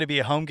think it's going to be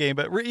a home game,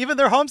 but even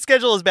their home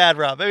schedule is bad,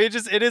 Rob. I mean,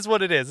 it is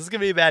what it is. It's going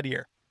to be a bad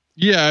year.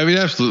 Yeah, I mean,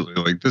 absolutely.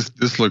 Like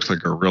this looks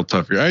like a real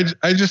tough year.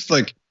 I just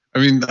like, I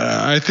mean,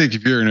 I think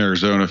if you're an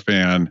Arizona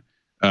fan,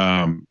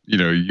 you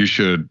know, you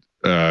should,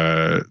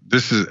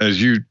 this is,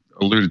 as you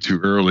alluded to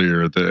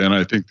earlier, and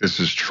I think this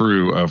is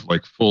true of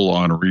like full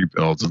on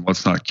rebuilds, and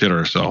let's not kid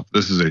ourselves.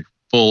 This is a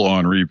full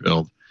on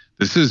rebuild.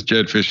 This is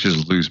Jedd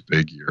Fisch's lose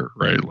big year,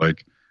 right?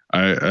 Like,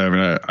 I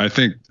mean, I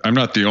think I'm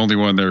not the only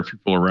one. There are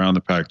people around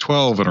the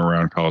Pac-12 and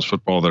around college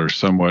football that are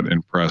somewhat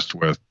impressed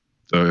with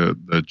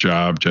the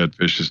job Jedd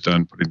Fisch has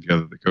done putting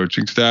together the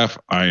coaching staff.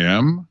 I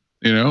am,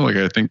 you know, like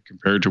I think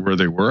compared to where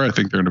they were, I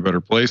think they're in a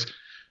better place.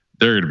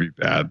 They're going to be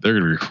bad. They're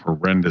going to be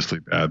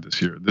horrendously bad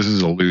this year. This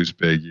is a lose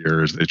big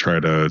year as they try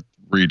to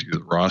redo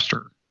the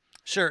roster.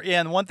 Sure. Yeah.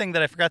 And one thing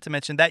that I forgot to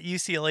mention, that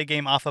UCLA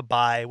game off a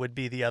bye would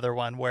be the other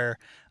one where,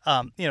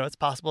 you know, it's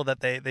possible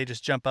that they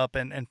just jump up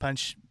and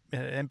punch.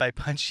 And by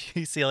punch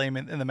UCLA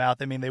in the mouth,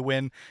 I mean they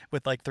win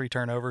with like 3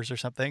 turnovers or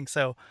something.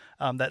 So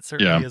that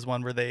certainly is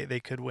one where they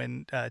could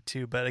win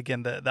too. But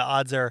again, the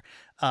odds are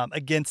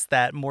against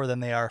that more than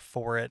they are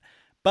for it.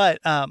 But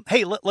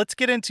hey, let's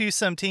get into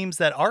some teams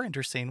that are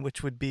interesting,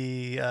 which would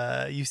be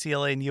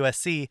UCLA and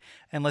USC.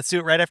 And let's do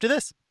it right after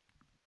this.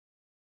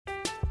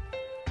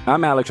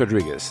 I'm Alex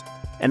Rodriguez.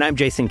 And I'm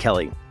Jason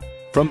Kelly.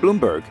 From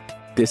Bloomberg,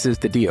 this is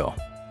The Deal.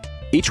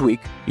 Each week,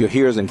 you'll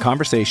hear us in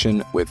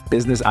conversation with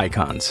business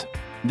icons.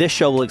 This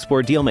show will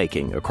explore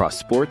deal-making across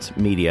sports,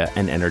 media,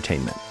 and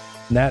entertainment.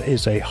 That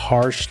is a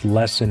harsh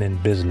lesson in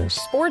business.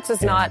 Sports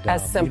is not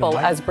as simple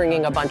as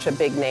bringing a bunch of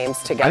big names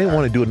together. I didn't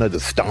want to do another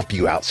stomp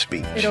you out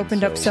speech. It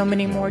opened up so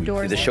many more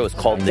doors. The show is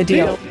called The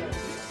Deal.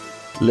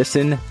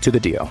 Listen to The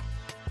Deal.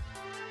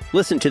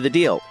 Listen to The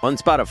Deal on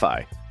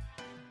Spotify.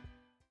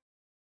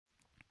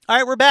 All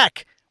right, we're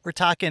back. We're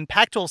talking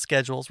Pac-12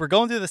 schedules. We're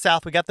going through the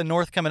South. We got the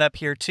North coming up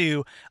here,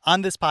 too,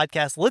 on this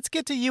podcast. Let's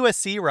get to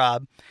USC,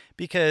 Rob,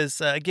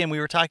 because, again, we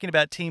were talking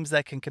about teams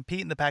that can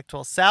compete in the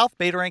Pac-12 South.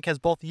 BetaRank has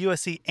both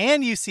USC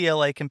and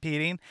UCLA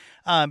competing.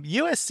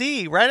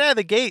 USC, right out of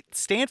the gate,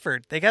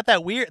 Stanford. They got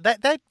that weird...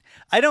 That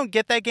I don't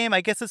get that game.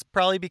 I guess it's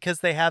probably because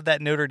they have that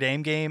Notre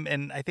Dame game,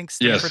 and I think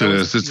Stanford...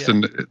 Yes, it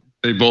is.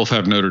 They both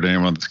have Notre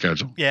Dame on the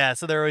schedule. Yeah,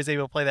 so they're always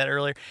able to play that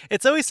earlier.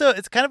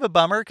 It's kind of a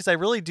bummer because I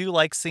really do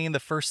like seeing the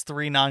first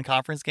 3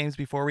 non-conference games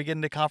before we get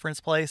into conference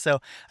play. So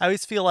I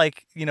always feel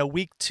like, you know,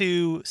 week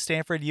 2,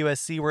 Stanford,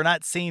 USC, we're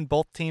not seeing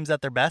both teams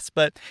at their best,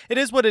 but it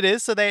is what it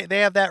is. So they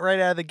have that right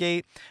out of the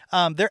gate.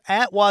 They're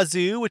at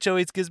Wazoo, which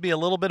always gives me a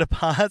little bit of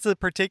pause,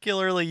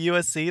 particularly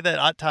USC that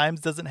at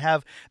times doesn't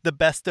have the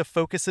best of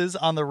focuses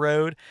on the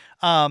road.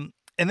 And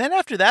then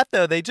after that,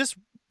 though, they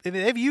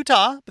have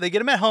Utah, but they get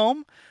them at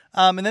home.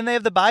 And then they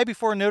have the bye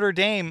before Notre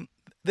Dame.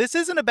 This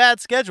isn't a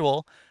bad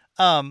schedule.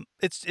 And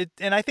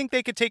I think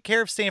they could take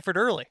care of Stanford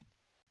early.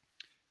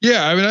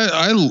 Yeah, I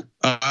mean,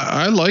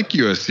 I like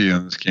USC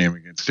in this game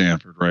against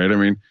Stanford, right? I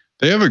mean,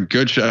 they have a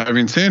good shot. I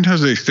mean, San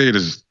Jose State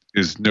is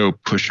no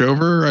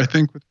pushover, I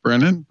think, with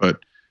Brennan, but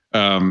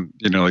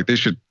you know, like they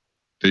should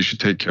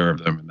take care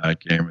of them in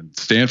that game. And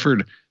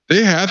Stanford,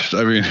 they have.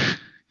 I mean,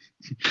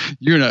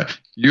 you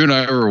and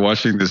I were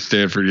watching the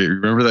Stanford game.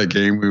 Remember that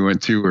game we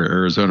went to where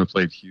Arizona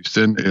played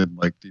Houston in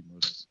like the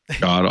most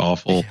god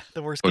awful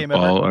the worst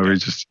football. game ever. I mean,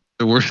 just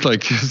the worst.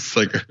 Like it's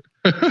like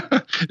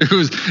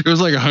it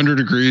was like 100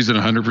 degrees and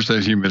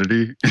 100%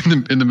 humidity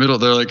in the middle.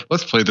 They're like,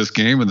 let's play this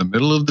game in the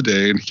middle of the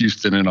day in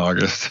Houston in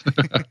August.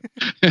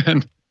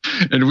 And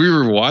And we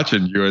were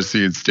watching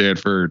USC and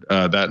Stanford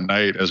that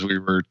night as we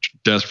were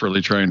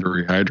desperately trying to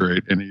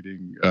rehydrate and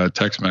eating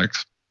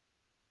Tex-Mex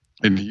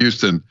in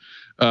Houston.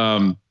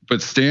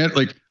 But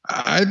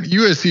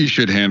USC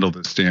should handle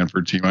the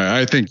Stanford team.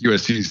 I think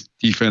USC's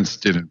defense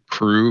did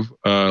improve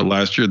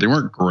last year. They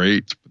weren't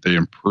great, but they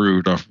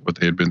improved off of what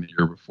they had been the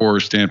year before.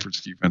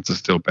 Stanford's defense is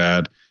still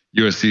bad.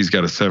 USC's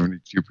got a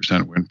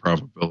 72% win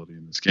probability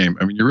in this game.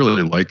 I mean, you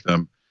really like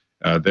them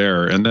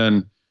there. And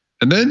then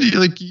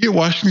you get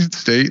Washington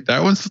State.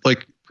 That one's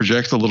like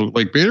projects a little,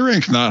 like Beta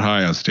Rank's not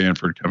high on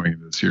Stanford coming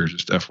into this year.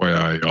 Just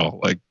FYI, y'all.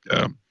 Like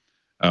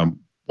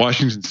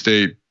Washington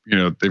State,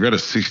 they've got a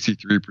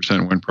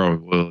 63% win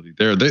probability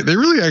there. They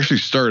really actually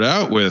start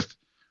out with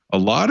a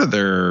lot of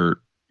their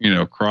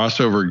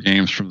crossover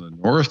games from the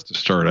north to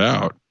start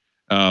out,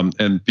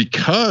 and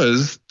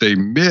because they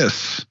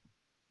miss,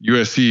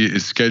 USC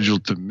is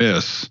scheduled to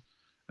miss,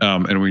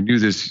 and we knew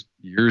this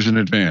years in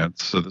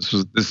advance. So this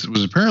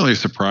was apparently a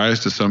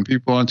surprise to some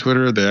people on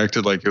Twitter. They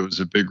acted like it was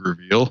a big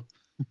reveal.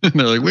 And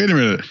they're like, wait a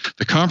minute,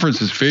 the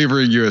conference is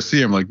favoring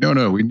USC. I'm like,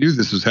 no, we knew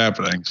this was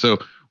happening. So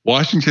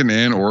Washington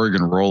and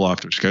Oregon roll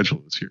off their schedule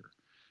this year.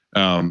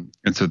 And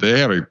so they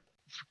have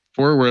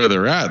for where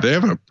they're at, they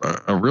have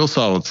a real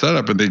solid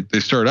setup. And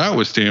they start out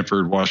with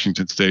Stanford,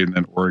 Washington State, and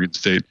then Oregon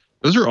State.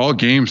 Those are all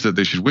games that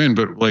they should win.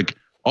 But like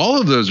all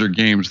of those are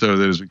games, though,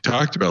 that as we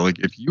talked about, like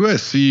if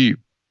USC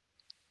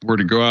were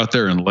to go out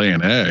there and lay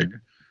an egg,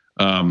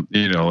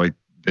 like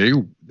they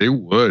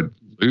would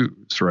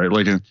lose, right?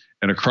 Like and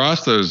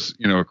across those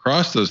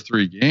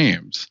three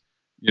games,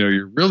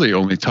 you're really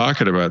only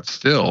talking about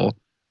still,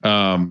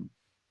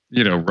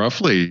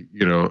 roughly,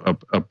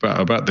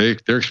 about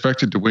they're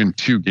expected to win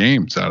 2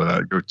 games out of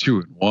that, go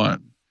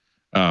 2-1.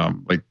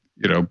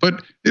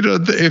 But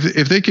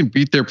if they can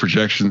beat their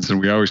projections, and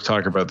we always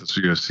talk about this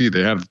with USC,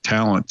 they have the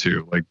talent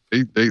to, like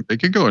they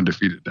could go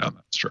undefeated down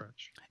that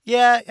stretch.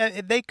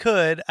 Yeah, they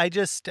could. I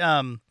just,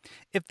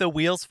 if the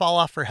wheels fall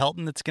off for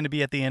Helton, it's going to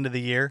be at the end of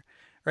the year,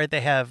 right?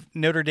 They have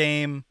Notre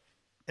Dame,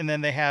 and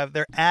then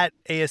they're at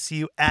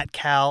ASU, at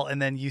Cal,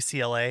 and then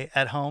UCLA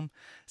at home.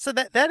 So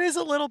that is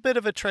a little bit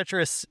of a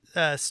treacherous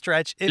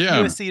stretch if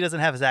USC doesn't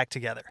have his act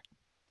together.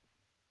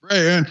 Right,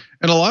 and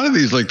a lot of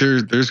these, like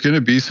there's going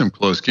to be some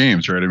close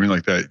games, right? I mean,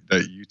 like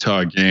that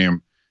Utah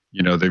game,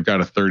 they've got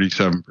a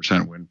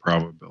 37% win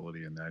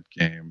probability in that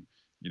game.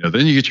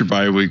 Then you get your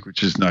bye week,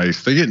 which is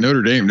nice. They get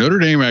Notre Dame. Notre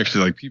Dame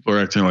actually, like people are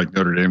acting like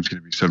Notre Dame's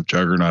going to be some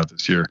juggernaut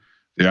this year.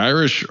 The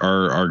Irish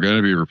are going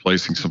to be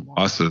replacing some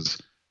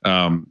losses.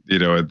 And they,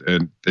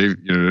 the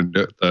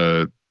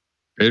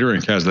Beta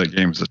Rank has that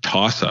game as a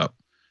toss up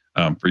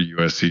for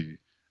USC.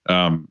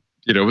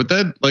 But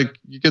then like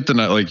you get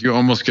you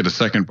almost get a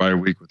second bye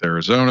week with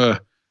Arizona.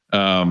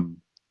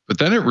 But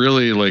then it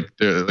really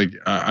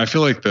I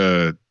feel like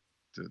their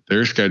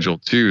schedule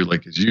too,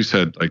 like as you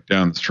said, like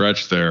down the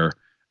stretch there.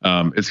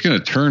 It's going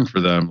to turn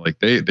for them. Like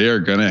they're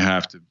going to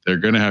have to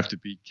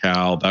beat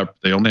Cal. That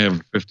they only have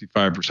a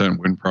 55%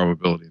 win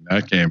probability in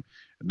that game.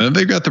 And then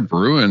they've got the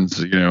Bruins,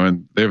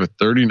 and they have a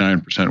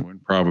 39% win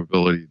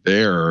probability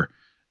there.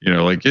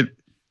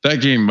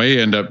 That game may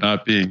end up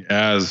not being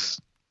as,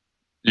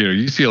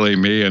 UCLA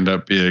may end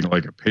up being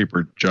like a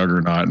paper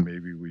juggernaut. And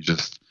maybe we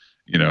just,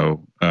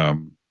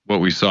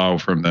 what we saw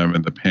from them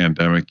in the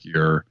pandemic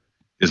year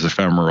is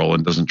ephemeral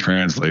and doesn't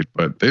translate,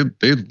 but they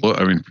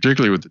look, I mean,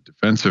 particularly with the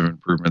defensive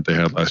improvement they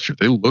had last year,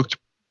 they looked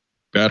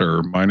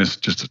better minus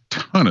just a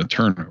ton of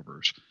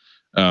turnovers.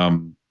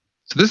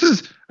 So this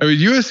is, I mean,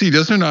 USC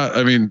doesn't not,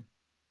 I mean,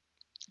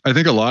 I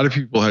think a lot of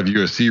people have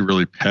USC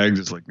really pegged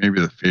as like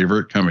maybe the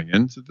favorite coming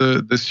into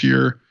this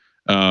year,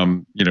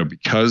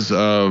 because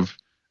of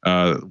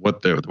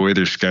what the way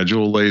their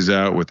schedule lays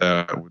out with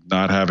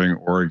not having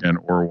Oregon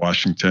or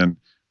Washington.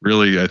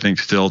 Really, I think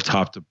still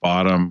top to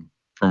bottom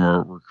from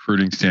a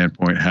recruiting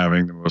standpoint,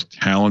 having the most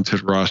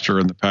talented roster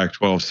in the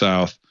Pac-12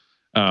 South.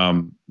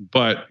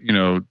 But,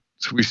 so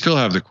we still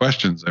have the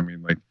questions. I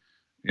mean,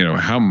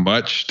 how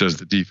much does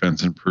the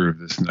defense improve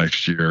this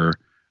next year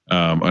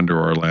under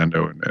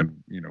Orlando,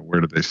 and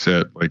where do they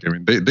sit? They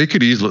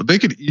could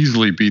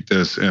easily beat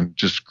this and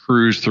just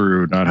cruise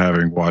through not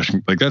having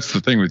Washington. That's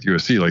the thing with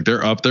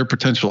USC. Their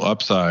potential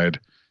upside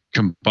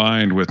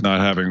combined with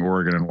not having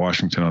Oregon and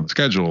Washington on the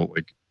schedule,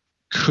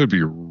 could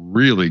be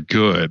really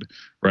good,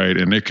 right?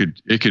 And it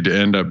could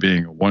end up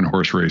being a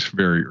one-horse race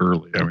very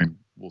early. I mean,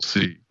 we'll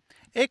see.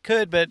 It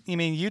could, but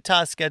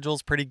Utah's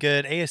schedule's pretty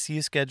good.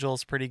 ASU's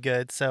schedule's pretty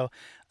good. So,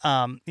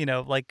 ASU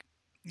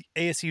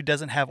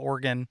doesn't have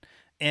Oregon,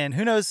 and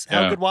who knows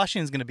how good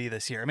Washington's going to be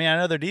this year. I mean, I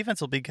know their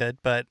defense will be good,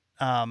 but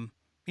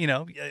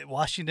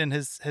Washington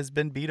has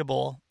been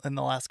beatable in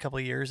the last couple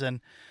of years, and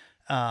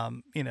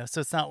so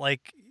it's not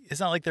like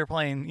they're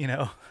playing,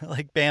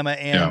 like Bama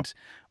and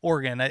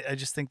Oregon. I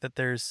just think that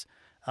there's,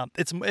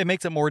 it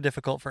makes it more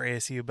difficult for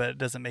ASU, but it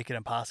doesn't make it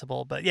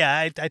impossible. But yeah,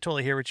 I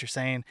totally hear what you're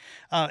saying.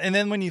 And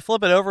then when you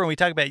flip it over and we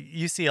talk about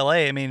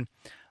UCLA, I mean,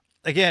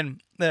 again,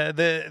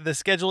 the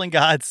scheduling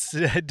gods,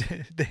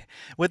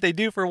 what they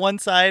do for one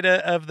side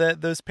of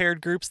those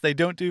paired groups, they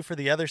don't do for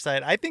the other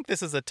side. I think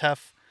this is a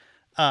tough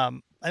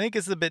I think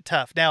it's a bit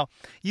tough. Now,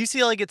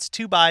 UCLA gets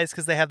 2 byes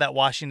because they have that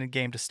Washington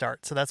game to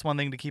start, so that's one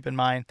thing to keep in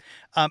mind.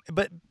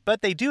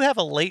 But they do have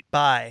a late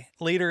bye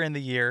later in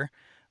the year.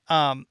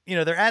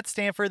 They're at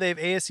Stanford, they have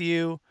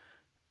ASU,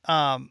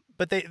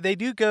 but they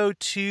do go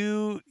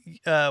to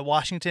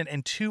Washington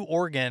and to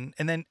Oregon,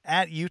 and then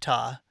at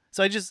Utah.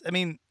 So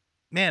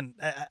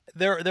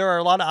there are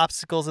a lot of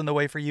obstacles in the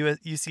way for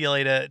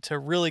UCLA to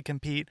really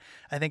compete,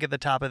 I think, at the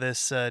top of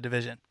this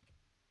division.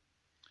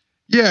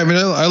 Yeah, I mean,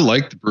 I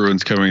like the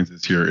Bruins coming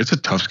this year. It's a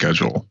tough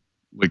schedule.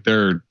 Like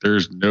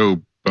there's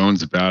no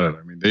bones about it.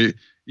 I mean, they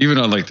even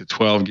on like the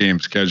 12-game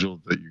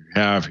schedule that you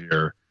have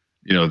here,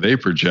 they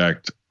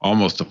project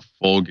almost a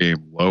full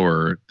game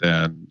lower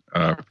than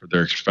for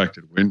their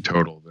expected win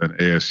total than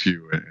ASU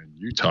and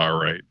Utah,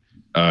 right?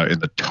 In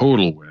the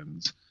total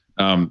wins.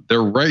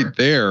 They're right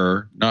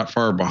there, not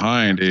far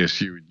behind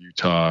ASU and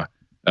Utah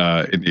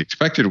in the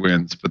expected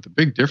wins. But the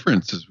big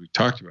difference, as we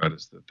talked about,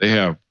 is that they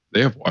have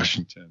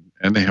Washington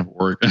and they have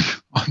Oregon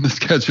on the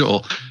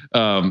schedule,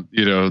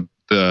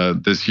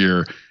 this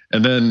year.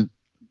 And then,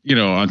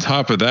 on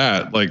top of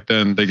that, like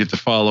then they get to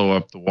follow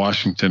up the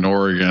Washington,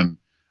 Oregon,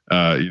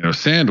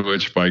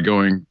 sandwich by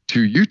going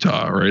to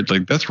Utah, right?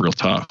 Like that's real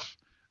tough.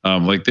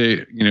 Like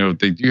they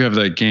do have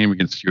that game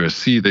against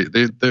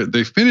USC.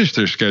 They finished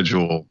their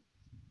schedule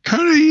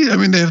kind of, I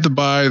mean, they have the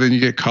bye, then you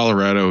get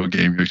Colorado, a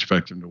game you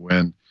expect them to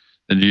win.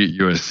 Then you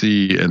get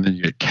USC, and then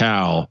you get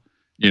Cal.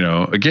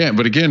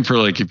 Again, for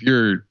like if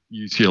you're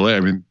UCLA, I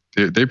mean,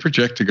 they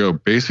project to go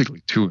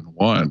basically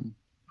 2-1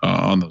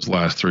 on those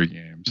last 3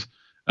 games.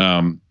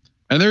 And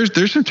there's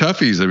some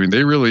toughies. I mean,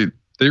 they really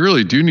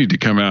do need to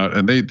come out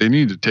and they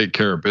need to take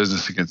care of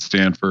business against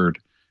Stanford.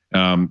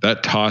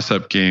 That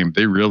toss-up game,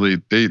 I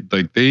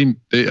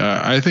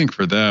think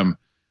for them,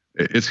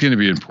 it's going to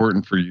be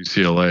important for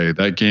UCLA.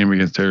 That game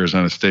against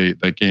Arizona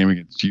State, that game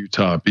against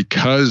Utah,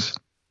 because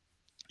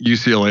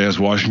UCLA has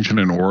Washington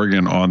and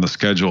Oregon on the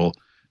schedule.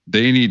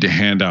 They need to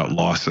hand out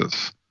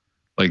losses.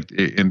 Like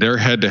in their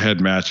head-to-head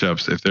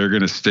matchups, if they're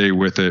going to stay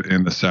with it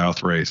in the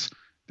South race,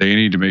 they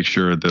need to make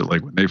sure that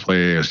like when they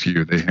play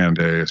ASU, they hand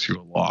ASU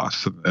a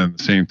loss. And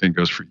the same thing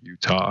goes for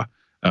Utah.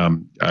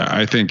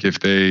 I think if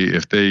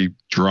they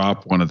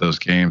drop one of those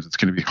games, it's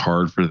going to be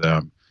hard for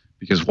them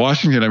because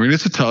Washington, I mean,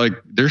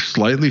 they're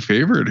slightly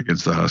favored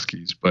against the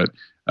Huskies, but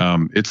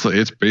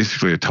it's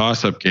basically a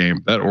toss-up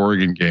game. That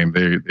Oregon game,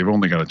 they've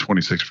only got a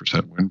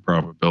 26% win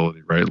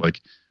probability, right? Like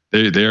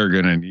they are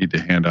going to need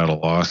to hand out a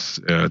loss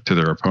to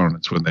their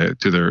opponents to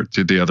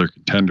the other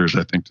contenders,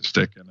 I think, to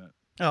stick in it.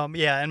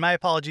 Yeah, and my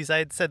apologies. I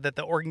had said that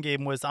the Oregon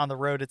game was on the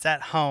road. It's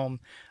at home,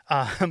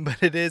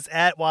 but it is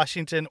at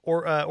Washington,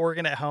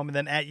 Oregon at home, and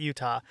then at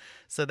Utah.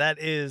 So that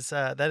is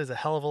a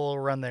hell of a little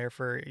run there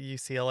for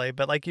UCLA.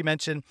 But like you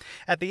mentioned,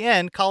 at the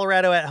end,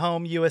 Colorado at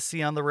home,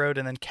 USC on the road,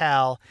 and then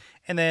Cal.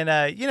 And then,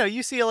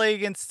 UCLA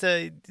against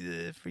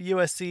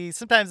USC.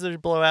 Sometimes they're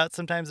blowouts,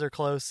 sometimes they're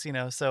close,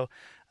 So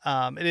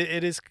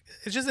it's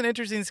just an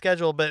interesting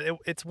schedule, but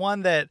it's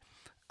one that,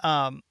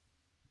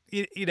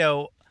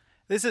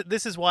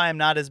 This is why I'm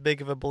not as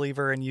big of a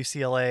believer in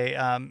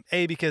UCLA.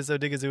 Because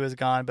Odighizuwa is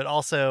gone, but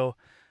also,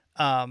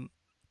 I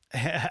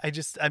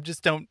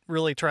just don't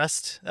really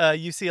trust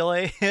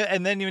UCLA.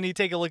 And then when you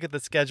take a look at the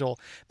schedule,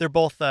 they're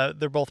both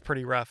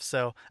pretty rough.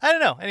 So I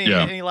don't know.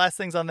 Any last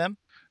things on them?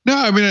 No,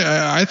 I mean,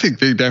 I think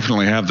they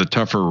definitely have the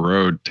tougher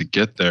road to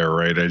get there,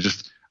 right?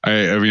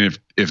 I mean,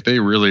 if they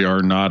really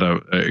are not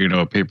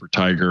a paper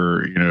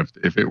tiger,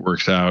 if it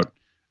works out,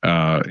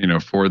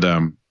 for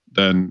them.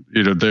 Then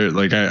they're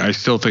like I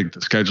still think the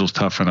schedule's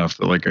tough enough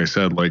that, like I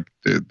said, like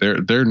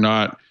they're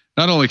not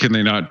only can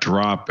they not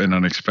drop an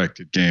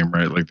unexpected game,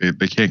 right? Like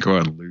they can't go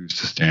out and lose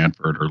to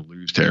Stanford or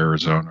lose to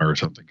Arizona or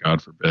something,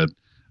 God forbid.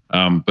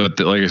 But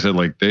like I said,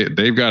 like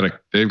they've got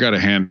to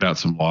hand out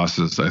some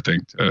losses, I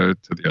think, to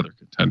the other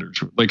contenders.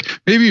 Like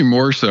maybe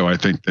more so, I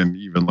think, than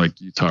even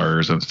like Utah or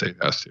Arizona State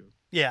has to.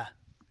 Yeah,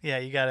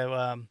 you got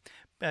to.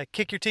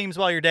 Kick your teams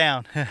while you're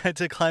down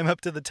to climb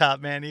up to the top,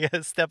 man. You got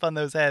to step on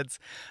those heads.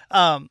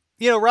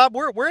 Rob,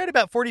 we're at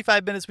about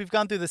 45 minutes. We've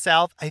gone through the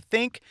South. I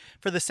think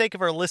for the sake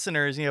of our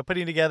listeners,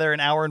 putting together an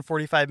hour and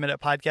 45-minute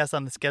podcast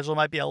on the schedule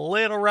might be a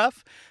little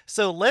rough.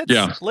 So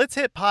let's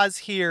hit pause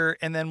here,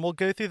 and then we'll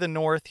go through the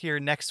North here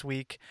next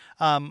week,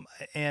 and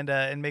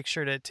make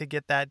sure to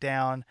get that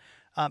down.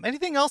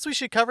 Anything else we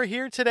should cover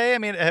here today? I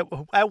mean,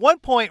 at one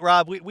point,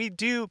 Rob, we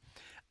do.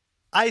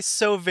 I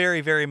so very,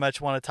 very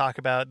much want to talk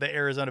about the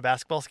Arizona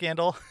basketball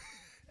scandal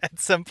at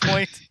some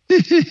point.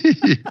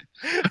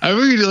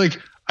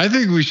 I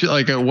think we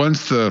should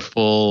once the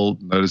full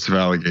notice of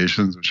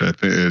allegations, which I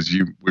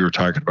think we were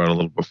talking about a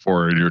little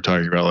before, and you were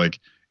talking about like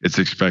it's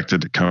expected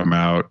to come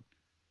out,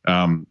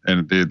 and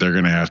they're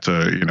going to have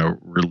to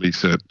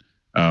release it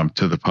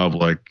to the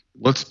public.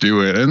 Let's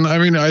do it. And I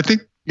mean, I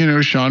think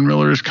Sean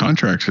Miller's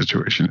contract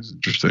situation is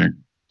interesting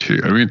too.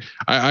 I mean,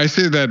 I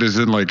say that as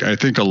in like I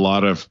think a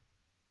lot of.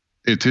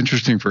 It's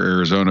interesting for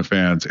Arizona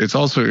fans. It's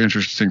also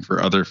interesting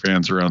for other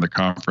fans around the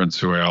conference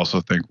who I also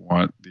think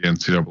want the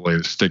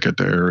NCAA to stick it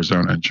to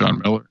Arizona and Sean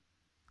Miller.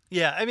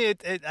 Yeah, I mean,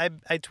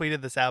 I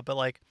tweeted this out, but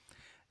like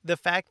the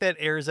fact that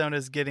Arizona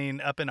is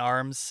getting up in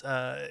arms,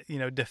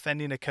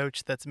 defending a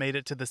coach that's made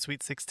it to the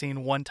Sweet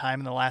 16 one time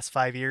in the last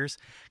 5 years,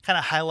 kind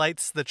of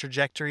highlights the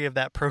trajectory of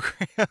that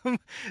program.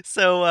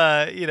 So,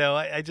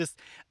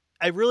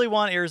 I really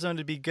want Arizona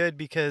to be good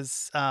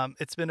because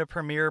it's been a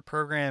premier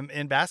program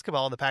in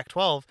basketball in the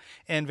Pac-12,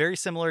 and very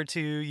similar to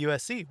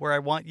USC, where I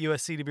want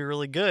USC to be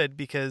really good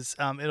because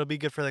it'll be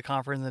good for the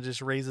conference and it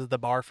just raises the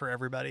bar for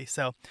everybody.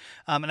 So,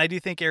 and I do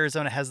think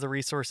Arizona has the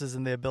resources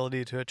and the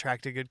ability to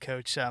attract a good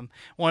coach.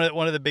 One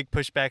of the big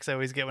pushbacks I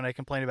always get when I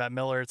complain about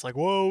Miller, it's like,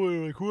 whoa,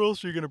 like, who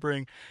else are you going to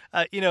bring?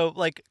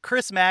 Like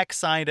Chris Mack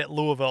signed at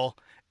Louisville.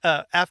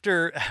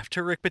 After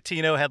Rick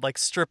Pitino had like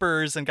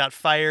strippers and got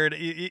fired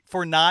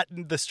for not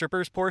the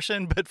strippers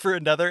portion, but for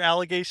another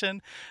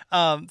allegation.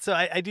 So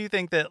I do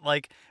think that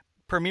like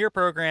premier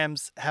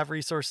programs have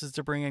resources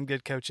to bring in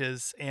good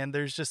coaches, and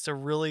there's just a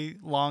really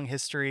long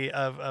history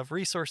of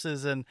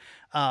resources. And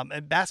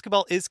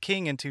basketball is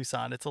king in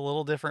Tucson. It's a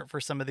little different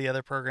for some of the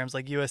other programs.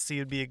 Like USC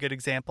would be a good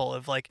example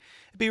of like,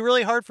 it'd be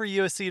really hard for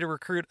USC to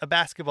recruit a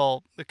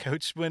basketball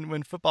coach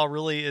when football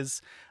really is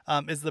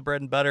the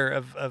bread and butter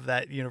of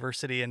that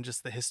university, and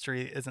just the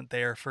history isn't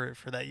there for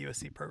that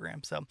USC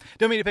program. So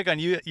don't mean to pick on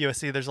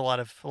USC. There's a lot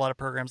of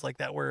programs like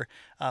that where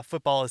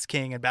football is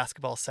king and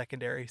basketball is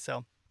secondary.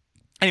 So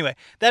anyway,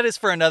 that is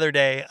for another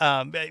day.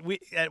 We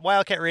at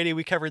Wildcat Radio,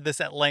 we covered this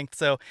at length.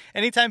 So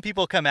anytime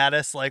people come at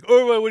us like,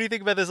 oh, what do you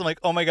think about this? I'm like,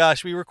 oh my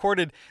gosh, we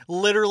recorded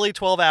literally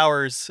 12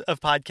 hours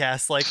of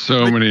podcasts. Like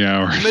so many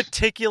hours.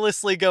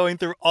 Meticulously going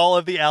through all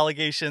of the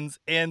allegations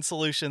and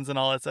solutions and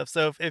all that stuff.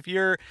 So if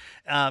you're,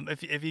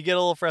 if you get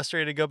a little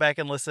frustrated, go back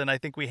and listen. I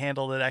think we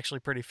handled it actually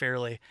pretty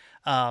fairly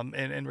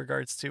in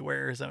regards to where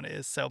Arizona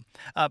is. So,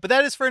 but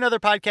that is for another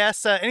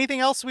podcast.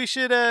 Anything else we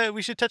should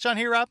touch on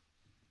here, Rob?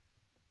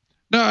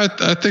 No,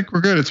 I think we're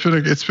good.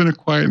 It's been a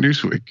quiet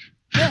news week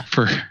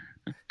for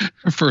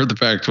the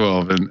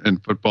Pac-12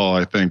 and football,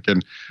 I think.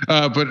 And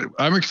but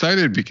I'm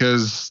excited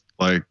because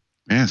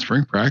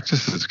spring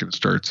practice is going to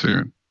start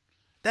soon.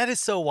 That is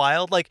so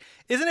wild. Like,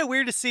 isn't it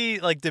weird to see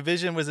like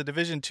Division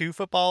II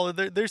football?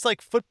 There's like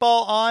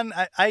football on.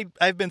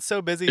 I've been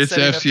so busy. It's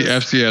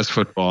FCS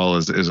football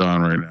is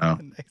on right now.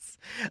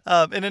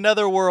 Nice. In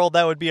another world,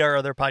 that would be our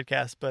other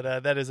podcast,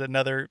 but that is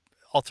another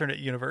alternate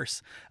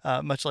universe,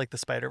 much like the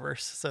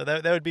Spider-Verse. So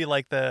that would be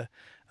like the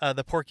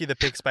Porky the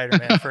Pig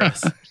Spider-Man for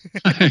us.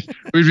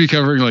 We'd be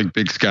covering like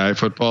Big Sky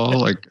football,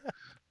 like.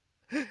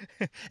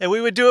 And we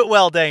would do it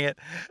well, dang it.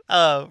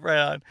 Right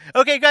on.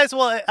 Okay, guys.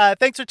 Well,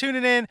 thanks for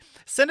tuning in.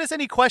 Send us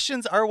any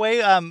questions our way.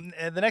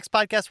 The next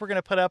podcast we're going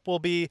to put up will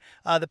be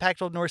the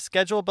Pac-12 North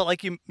schedule. But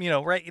like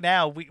right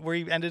now,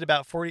 we ended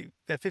about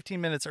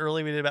 15 minutes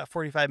early. We did about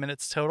 45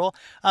 minutes total.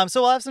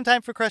 So we'll have some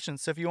time for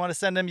questions. So if you want to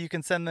send them, you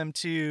can send them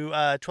to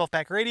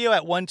 12-Pack Radio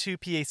at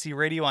 12PAC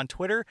Radio on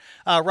Twitter.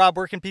 Rob,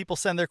 where can people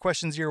send their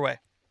questions your way?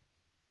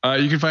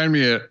 You can find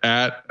me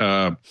at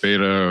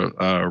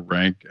Beta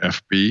Rank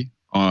FB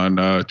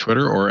on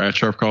Twitter, or at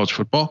Sharp College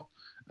Football.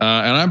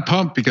 And I'm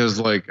pumped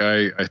because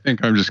I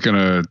think I'm just going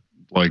to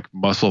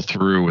muscle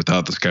through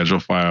without the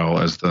schedule file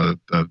as the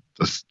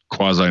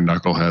quasi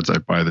knuckleheads I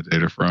buy the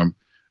data from,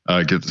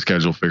 get the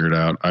schedule figured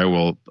out.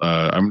 I'm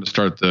going to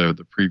start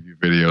the preview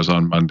videos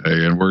on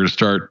Monday, and we're going to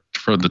start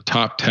from the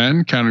top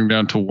 10 counting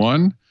down to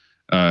 1.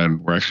 And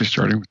we're actually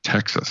starting with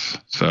Texas.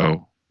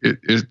 So it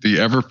is the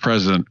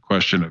ever-present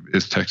question of,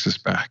 is Texas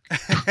back?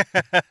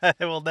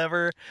 It will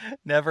never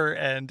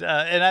end.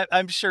 And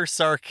I'm sure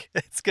Sark,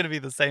 it's going to be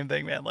the same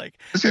thing, man.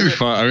 It's going to be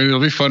fun. I mean, it'll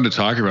be fun to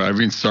talk about. I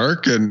mean,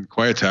 Sark and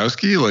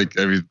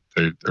Kwiatkowski,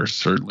 they're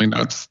certainly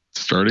not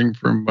starting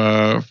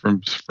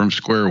from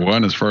square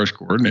one as far as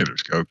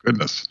coordinators go.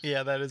 Goodness.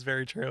 Yeah, that is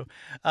very true.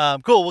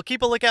 Cool. We'll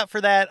keep a lookout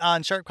for that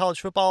on Sharp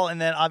College Football, and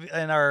then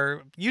in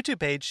our YouTube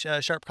page,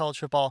 Sharp College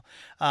Football,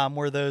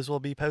 where those will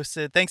be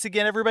posted. Thanks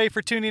again, everybody,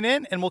 for tuning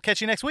in, and we'll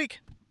catch you next week.